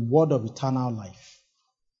the reward of eternal life.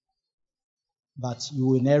 That you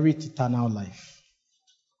will inherit eternal life.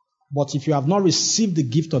 But if you have not received the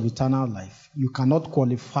gift of eternal life, you cannot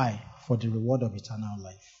qualify for the reward of eternal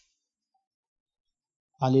life.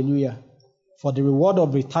 Hallelujah. For the reward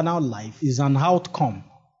of eternal life is an outcome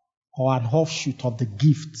or an offshoot of the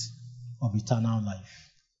gift of eternal life.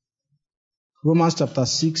 Romans chapter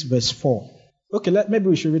 6 verse 4. Okay, maybe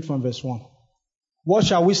we should read from verse 1. What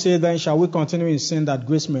shall we say then? Shall we continue in sin that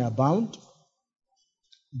grace may abound?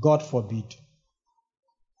 God forbid.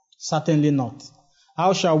 Certainly not.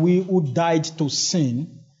 How shall we who died to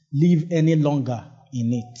sin live any longer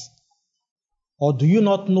in it? Or do you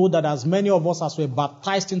not know that as many of us as were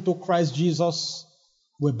baptized into Christ Jesus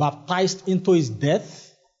were baptized into his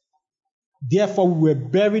death? Therefore we were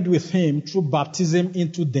buried with him through baptism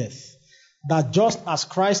into death, that just as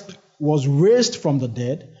Christ was raised from the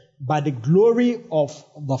dead by the glory of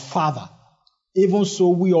the Father, even so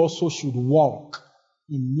we also should walk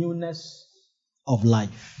in newness of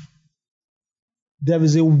life. There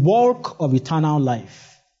is a walk of eternal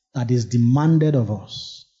life that is demanded of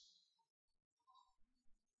us.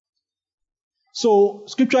 So,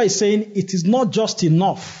 Scripture is saying it is not just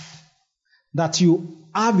enough that you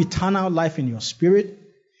have eternal life in your spirit.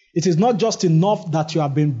 It is not just enough that you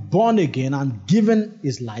have been born again and given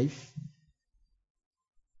his life.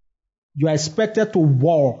 You are expected to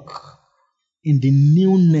walk in the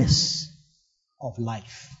newness of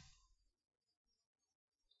life.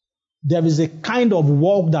 There is a kind of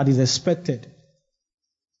walk that is expected.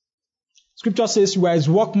 Scripture says you are his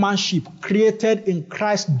workmanship, created in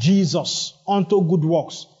Christ Jesus unto good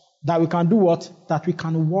works. That we can do what? That we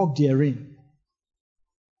can walk therein.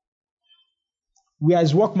 We are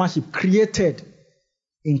his workmanship, created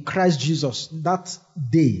in Christ Jesus. That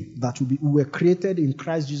day that we were created in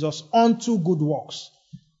Christ Jesus unto good works.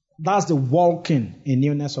 That's the walking in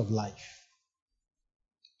newness of life.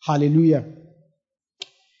 Hallelujah.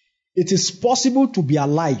 It is possible to be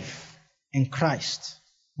alive in Christ,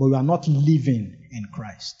 but you are not living in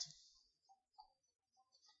Christ.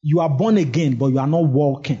 You are born again, but you are not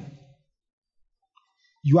walking.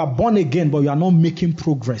 You are born again, but you are not making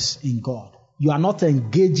progress in God. You are not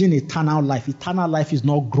engaging eternal life. Eternal life is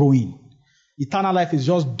not growing. Eternal life is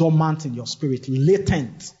just dormant in your spirit,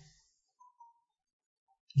 latent,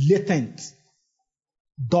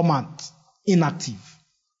 dormant, inactive.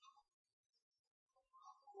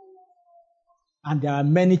 And there are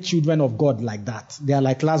many children of God like that. They are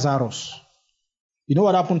like Lazarus. You know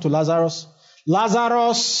what happened to Lazarus?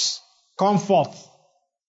 Lazarus, come forth.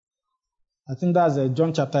 I think that's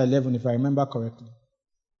John chapter 11, if I remember correctly.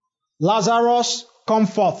 Lazarus, come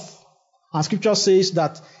forth. And scripture says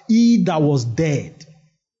that he that was dead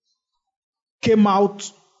came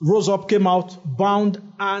out, rose up, came out, bound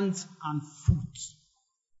hands and foot.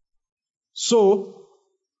 So,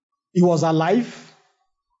 he was alive,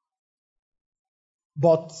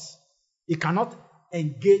 but he cannot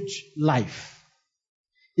engage life.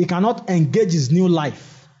 He cannot engage his new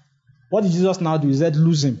life. What did Jesus now do? He said,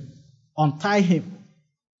 loose him, untie him.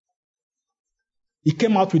 He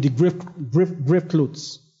came out with the grave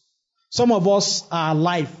clothes. Some of us are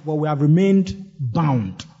alive, but we have remained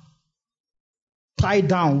bound, tied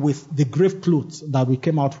down with the grave clothes that we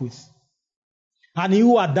came out with. And he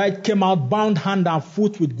who had died came out bound hand and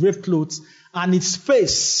foot with grave clothes, and his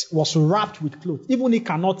face was wrapped with clothes. Even he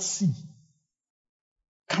cannot see.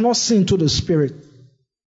 Cannot see into the spirit.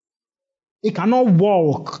 He cannot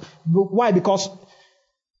walk. Why? Because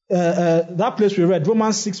that place we read,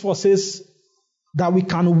 Romans 6:4 says that we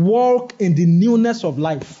can walk in the newness of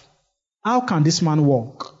life. How can this man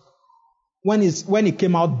walk? When he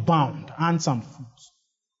came out bound, hands and foot,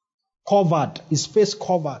 covered, his face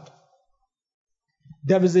covered.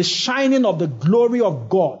 There is a shining of the glory of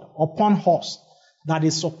God upon us that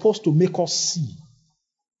is supposed to make us see.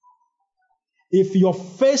 If your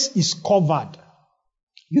face is covered,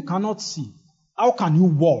 you cannot see. How can you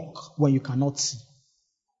walk when you cannot see?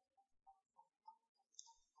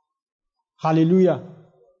 Hallelujah.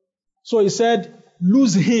 So he said,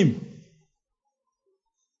 lose him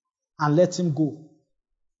and let him go.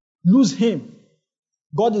 Lose him.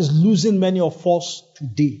 God is losing many of us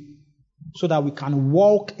today so that we can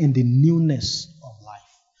walk in the newness of life.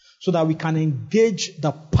 So that we can engage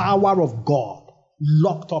the power of God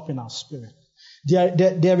locked up in our spirit.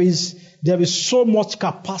 There is so much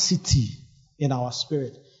capacity in our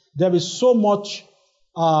spirit. There is so much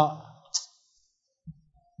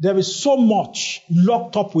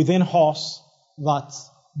locked up within us that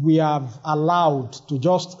we have allowed to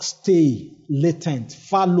just stay latent,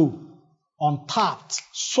 fallow, untapped.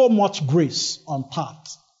 So much grace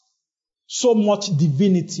untapped. So much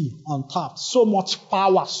divinity untapped. So much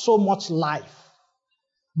power, so much life.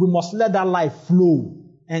 We must let that life flow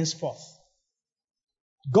henceforth.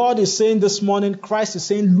 God is saying this morning, Christ is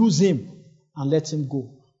saying, lose him and let him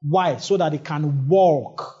go. Why? So that he can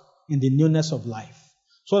walk in the newness of life.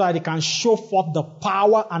 So that he can show forth the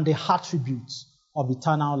power and the attributes of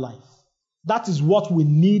eternal life. That is what we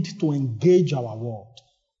need to engage our world.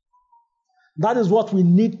 That is what we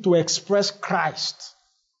need to express Christ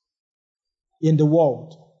in the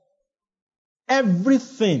world.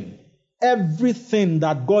 Everything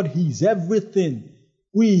that God is, everything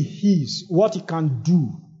He is, what He can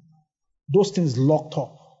do, those things locked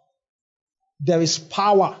up. There is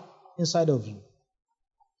power inside of you.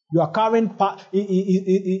 You are carrying power.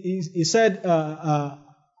 He said,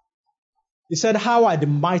 how are the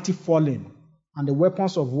mighty fallen and the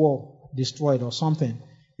weapons of war destroyed or something?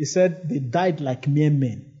 He said they died like mere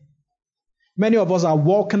men. Many of us are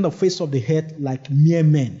walking the face of the earth like mere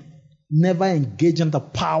men, never engaging the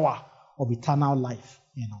power of eternal life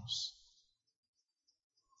in us.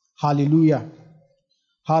 Hallelujah.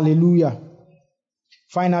 Hallelujah.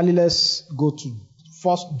 Finally, let's go to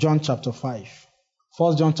 1 John chapter 5.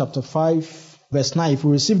 1 John chapter 5, verse 9. If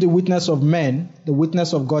we receive the witness of men, the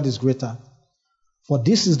witness of God is greater. For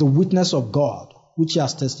this is the witness of God, which He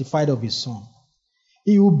has testified of His Son.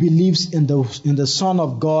 He who believes in the Son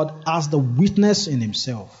of God has the witness in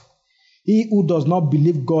himself. He who does not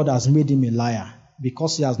believe God has made him a liar,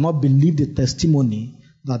 because he has not believed the testimony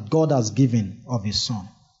that God has given of His Son.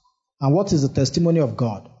 And what is the testimony of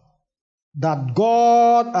God? That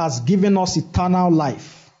God has given us eternal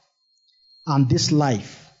life, and this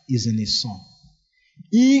life is in His Son.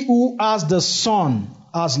 He who has the Son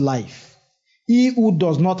has life. He who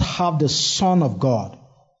does not have the Son of God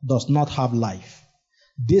does not have life.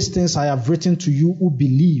 These things I have written to you who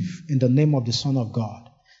believe in the name of the Son of God,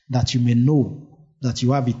 that you may know that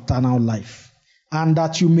you have eternal life, and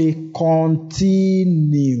that you may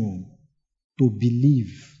continue to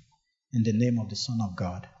believe in the name of the Son of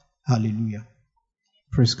God. Hallelujah.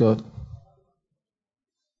 Praise God.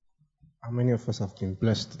 How many of us have been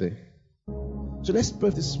blessed today? So let's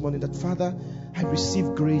pray this morning that, Father, I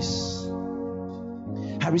receive grace.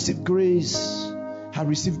 I receive grace. I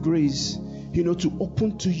receive grace. To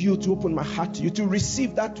open to you, to open my heart to you, to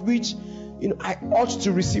receive that which, I ought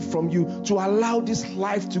to receive from you, to allow this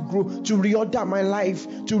life to grow, to reorder my life,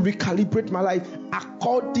 to recalibrate my life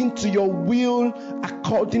according to your will,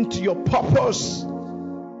 according to your purpose.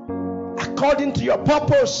 According to your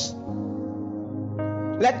purpose.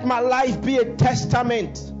 Let my life be a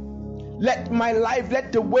testament. Let my life,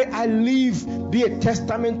 let the way I live be a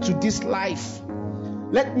testament to this life.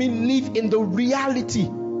 Let me live in the reality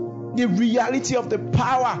of the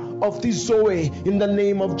power of this Zoe in the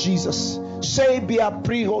name of Jesus. Say be a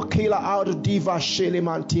priho kila out diva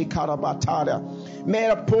shelemanti karabatara.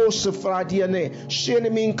 Mera pose fradiane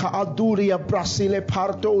sheneminka aduria brasile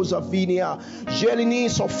partosa vinia jelini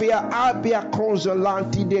sofia abia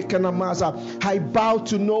consolanti de kanamaza. I bow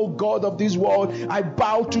to no God of this world. I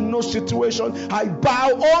bow to no situation. I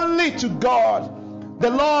bow only to God. The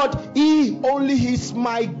Lord, He only is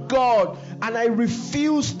my God. And I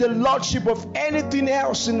refuse the lordship of anything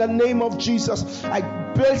else in the name of Jesus. I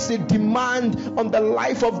place a demand on the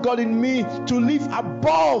life of God in me to live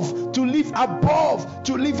above the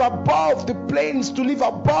planes, to live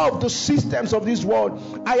above the systems of this world.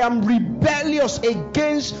 I am rebellious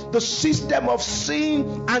against the system of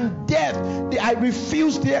sin and death. I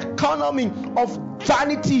refuse the economy of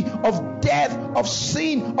vanity, of death, of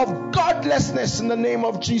sin, of godlessness in the name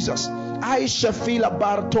of Jesus. I shafila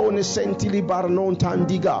bartone sentili barnon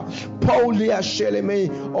tandiga Paulia sheleme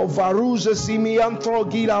of varuza simiantro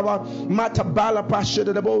gilava matabala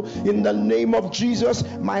pashedabo. In the name of Jesus,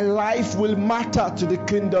 my life will matter to the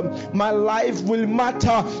kingdom. My life will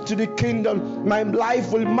matter to the kingdom. My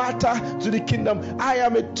life will matter to the kingdom. I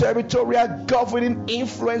am a territorial governing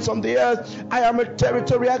influence on the earth. I am a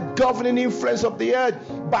territorial governing influence of the earth.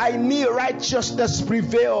 By me righteousness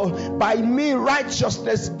prevail. By me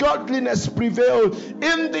righteousness, godliness prevail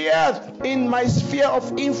in the earth, in my sphere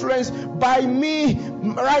of influence. By me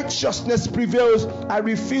righteousness prevails. I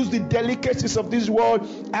refuse the delicacies of this world.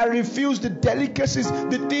 I refuse the delicacies,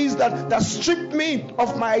 the things that strip me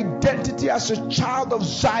of my identity as a child of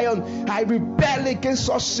Zion. I rebel against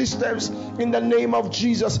such systems in the name of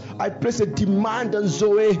Jesus. I place a demand on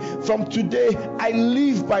Zoe. From today, I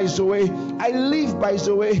live by Zoe. I live by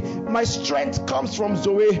Zoe. My strength comes from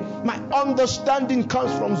Zoe. My understanding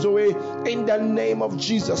comes from Zoe. In the name of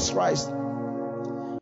Jesus Christ.